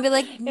I'd be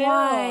like,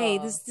 why?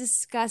 This is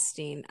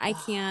disgusting. I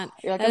can't.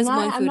 Like, that is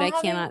one food I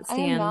cannot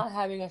stand. I am not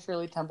having a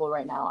Shirley Temple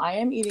right now. I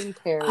am eating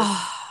pears.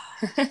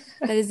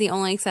 That is the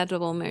only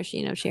acceptable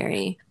maraschino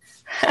cherry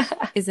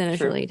is in a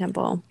Shirley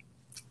Temple.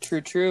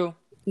 True.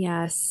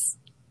 Yes.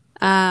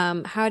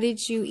 How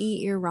did you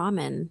eat your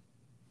ramen?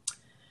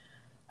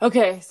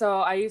 Okay, so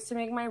I used to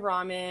make my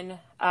ramen.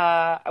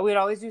 We'd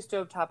always do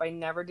stovetop. I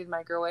never did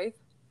microwave.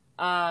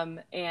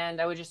 And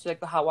I would just do like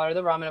the hot water,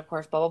 the ramen, of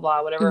course, blah, blah,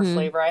 blah, whatever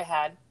flavor I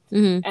had.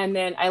 And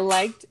then I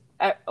liked,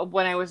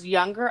 when I was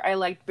younger, I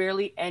liked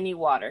barely any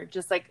water.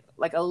 Just like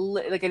I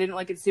didn't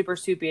like it super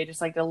soupy. I just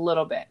liked a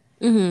little bit.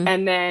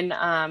 And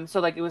then, so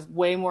like it was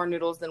way more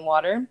noodles than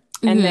water.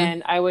 And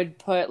then I would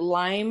put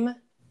lime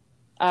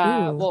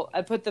Ooh. Well,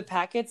 I put the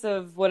packets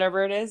of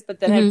whatever it is, but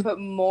then I Mm-hmm. put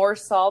more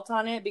salt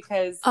on it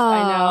because Oh,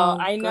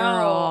 I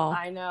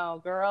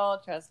know,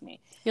 girl, trust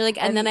me. You're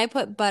like, and then I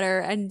put butter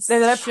and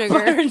Then I put sugar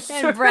butter and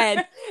sugar.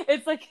 bread.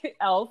 It's like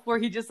Elf, where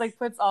he just like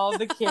puts all of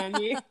the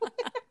candy.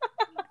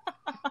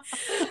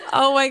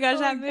 Oh my gosh, Oh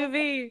that my God.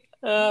 movie.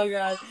 Oh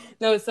god,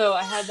 no! So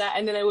I had that,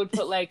 and then I would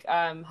put like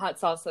hot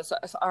sauce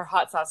or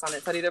hot sauce on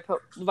it. So I'd either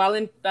put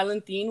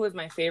Valentin was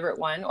my favorite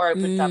one, or I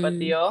put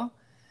Tapatio.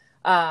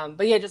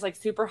 But yeah, just like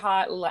super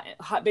hot,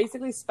 hot,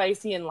 basically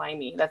spicy and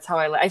limey. That's how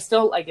I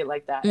still like it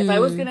like that. If I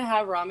was gonna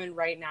have ramen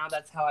right now,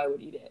 that's how I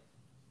would eat it.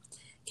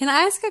 Can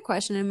I ask a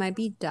question? It might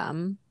be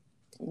dumb.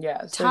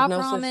 Yeah, Top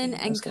ramen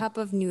and cup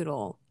of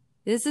noodle.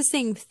 It's the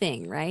same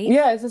thing, right?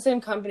 Yeah, it's the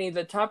same company.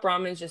 The top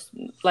ramen is just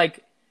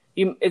like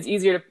it's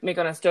easier to make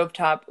on a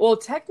stovetop. Well,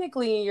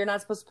 technically, you're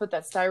not supposed to put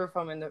that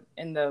styrofoam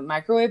in the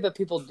microwave, but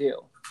people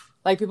do.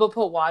 Like people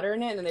put water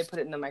in it and then they put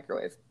it in the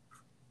microwave.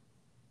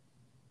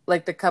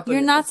 Like the cup.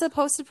 You're not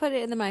supposed to put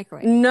it in the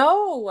microwave.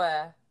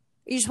 No.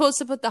 You're supposed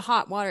to put the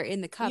hot water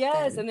in the cup.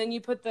 Yes, then. and then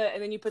you put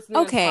something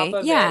on top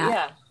of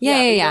yeah. it.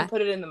 Yeah. You don't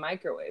put it in the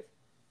microwave.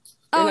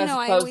 Oh no,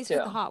 I always put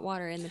the hot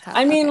water in the cup.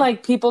 I mean,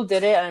 like people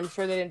did it, and I'm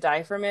sure they didn't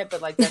die from it,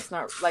 but like that's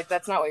not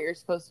what you're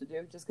supposed to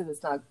do. Just because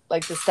it's not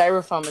like the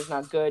styrofoam is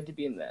not good to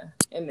be in there.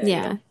 Yeah.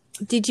 You know?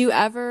 Do you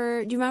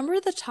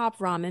remember the top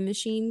ramen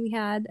machine we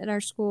had at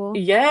our school?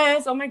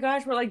 Yes. Oh my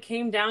gosh, where like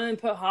came down and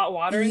put hot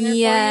water in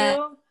there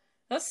for you.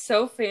 That's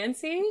so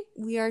fancy.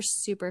 We are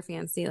super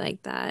fancy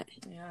like that.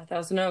 Yeah,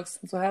 Thousand Oaks.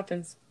 That's what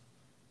happens.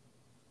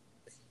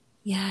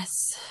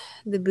 Yes,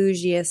 the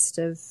bougiest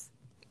of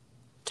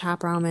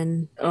top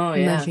ramen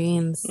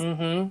machines.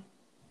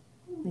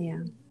 Mm-hmm.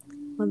 Yeah.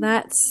 Well,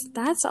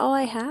 that's all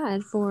I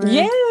had for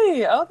yay!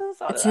 Oh,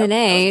 that's all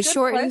today.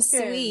 Short questions.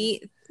 And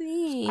sweet.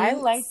 Thanks. I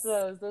liked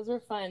those. Those were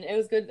fun. It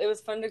was good. It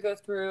was fun to go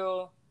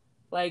through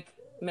like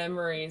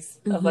memories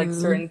of like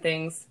certain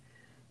things.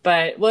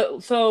 But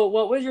what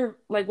was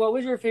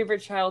your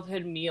favorite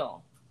childhood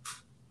meal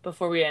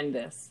before we end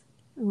this?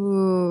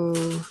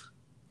 Ooh.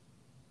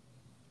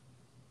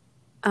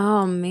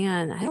 Oh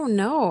man, I don't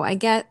know. I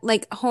get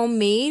like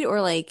homemade or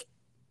like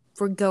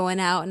we're going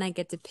out and I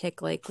get to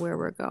pick like where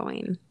we're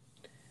going.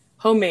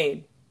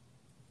 Homemade.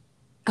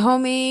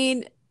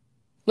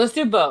 Let's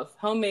do both.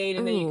 Homemade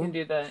and then you can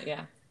do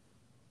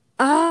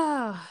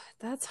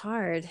that's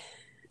hard.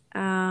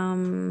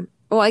 Well,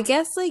 I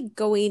guess like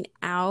going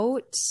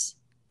out.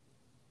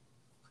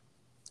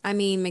 I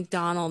mean,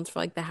 McDonald's for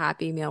like the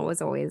Happy Meal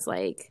was always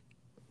the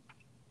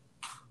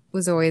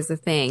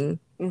thing.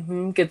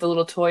 Mm-hmm. Get the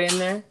little toy in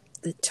there.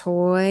 The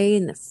toy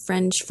and the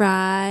French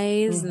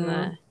fries and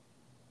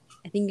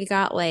I think you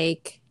got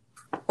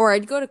or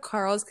I'd go to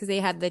Carl's because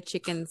they had the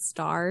chicken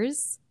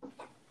stars.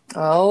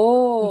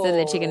 Oh. Instead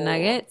of the chicken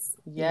nuggets.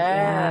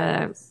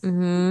 Yes. Yeah.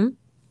 Mm-hmm.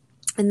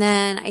 And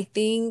then I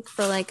think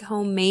for like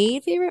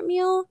homemade favorite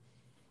meal,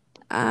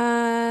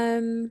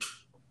 probably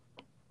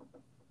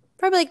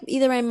like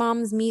either my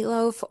mom's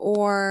meatloaf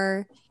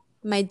or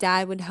my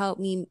dad would help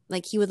me.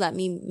 Like he would let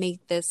me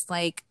make this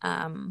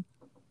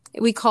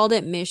we called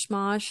it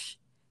mishmash,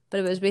 but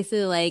it was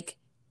basically like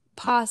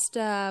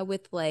pasta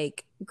with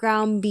like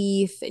ground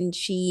beef and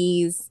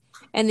cheese.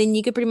 And then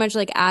you could pretty much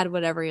like add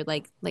whatever you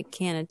like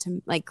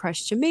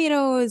crushed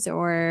tomatoes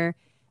or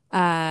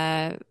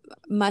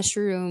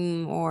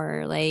mushroom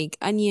or like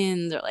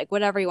onions or like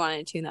whatever you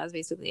wanted to. And that was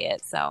basically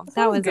it. So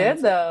that was good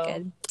though.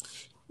 Good.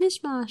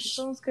 Mishmash.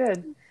 Sounds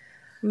good.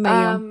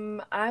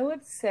 I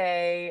would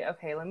say,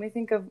 okay,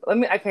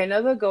 I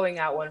know the going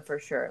out one for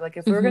sure. Like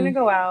if we were going to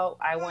go out,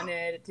 I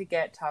wanted to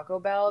get Taco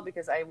Bell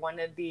because I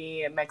wanted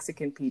the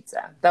Mexican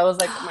pizza. That was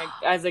like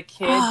as a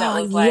kid, that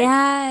was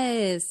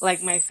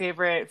like my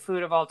favorite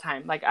food of all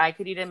time. Like I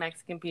could eat a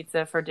Mexican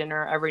pizza for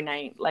dinner every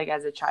night, like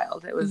as a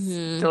child. It was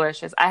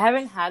delicious. I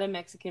haven't had a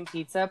Mexican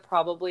pizza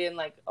probably in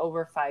like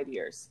over 5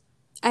 years.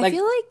 I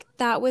feel like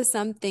that was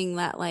something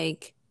that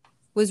like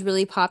was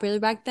really popular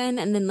back then,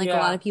 and then like a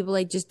lot of people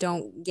like just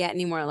don't get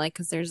anymore, like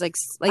because there's like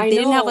they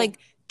didn't have like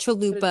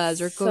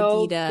chalupas or gorditas.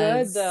 So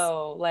good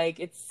though, like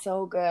it's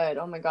so good.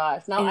 Oh my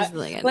gosh! Now it is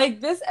really good. Like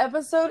this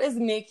episode is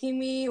making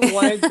me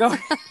want to go.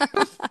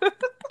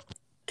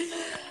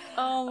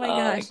 Oh my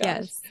gosh!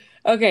 Yes.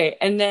 Okay,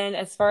 and then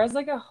as far as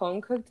like a home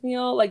cooked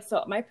meal, like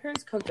so my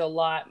parents cooked a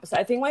lot. So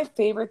I think my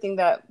favorite thing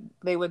that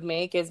they would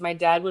make is my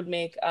dad would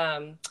make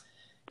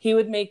he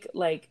would make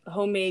like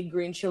homemade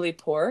green chili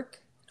pork.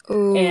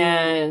 Ooh.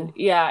 And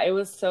yeah, it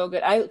was so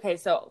good.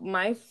 So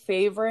my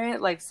favorite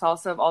like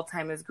salsa of all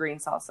time is green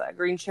salsa.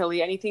 Green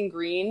chili, anything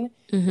green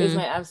is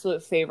my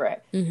absolute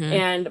favorite.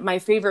 And my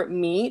favorite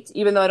meat,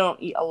 even though I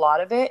don't eat a lot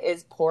of it,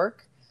 is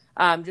pork.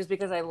 Just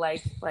because I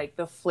like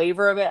the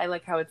flavor of it. I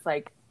like how it's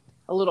like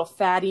a little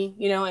fatty,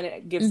 you know, and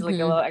it gives like a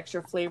little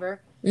extra flavor.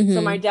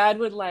 So my dad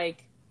would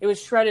it was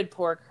shredded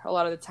pork a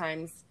lot of the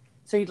times.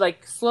 So he'd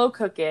like slow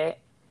cook it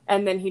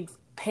and then he'd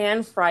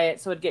pan fry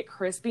it so it'd get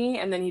crispy,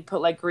 and then he'd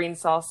put like green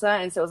salsa,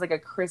 and so it was like a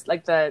crisp,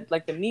 like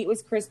the meat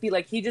was crispy.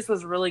 Like he just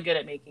was really good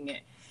at making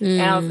it,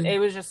 and it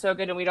was just so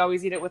good. And we'd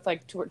always eat it with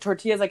like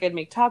tortillas. Like I'd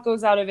make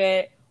tacos out of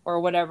it, or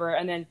whatever.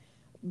 And then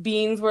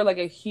beans were like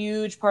a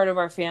huge part of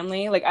our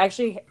family. Like I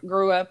actually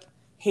grew up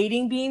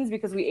hating beans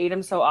because we ate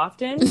them so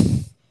often.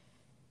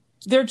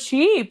 They're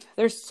cheap.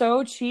 They're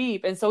so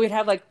cheap. And so we'd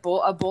have like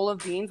a bowl of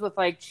beans with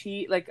like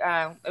cheese, like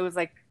it was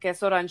like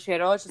queso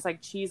ranchero. It's just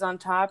like cheese on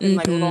top and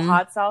like a little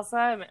hot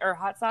salsa or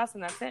hot sauce,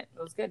 and that's it.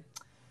 It was good.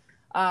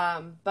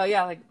 But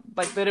yeah,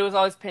 but it was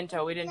always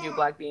pinto. We didn't do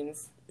black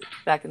beans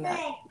back in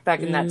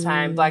that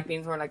time. Black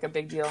beans weren't like a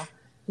big deal.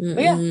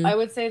 But yeah, I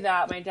would say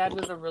that my dad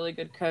was a really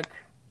good cook.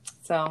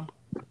 So,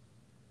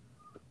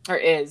 or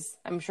is.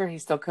 I'm sure he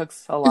still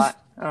cooks a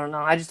lot. I don't know.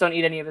 I just don't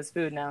eat any of his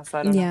food now, so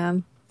I don't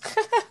know.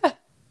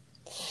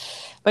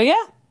 But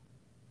yeah,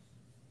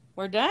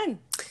 we're done.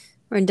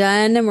 We're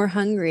done and we're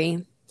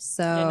hungry.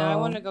 So and now I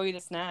want to go eat a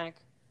snack.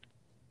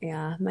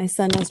 Yeah, my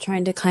son is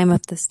trying to climb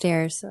up the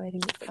stairs, so I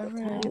think it's a good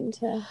time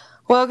to.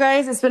 Well,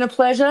 guys, it's been a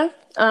pleasure.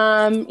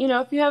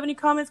 If you have any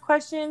comments,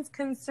 questions,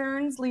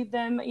 concerns, leave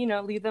them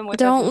with us.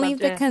 Don't leave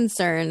the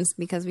concerns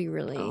because we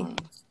really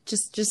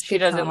just she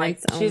doesn't like.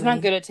 She's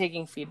not good at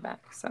taking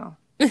feedback, so.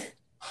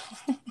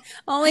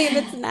 Only if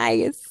it's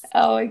nice.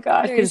 Oh my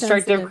gosh,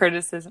 constructive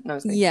criticism.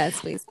 No, yes,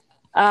 please.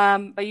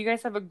 But you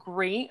guys have a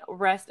great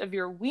rest of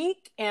your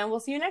week, and we'll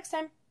see you next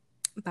time.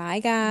 Bye,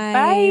 guys.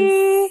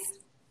 Bye.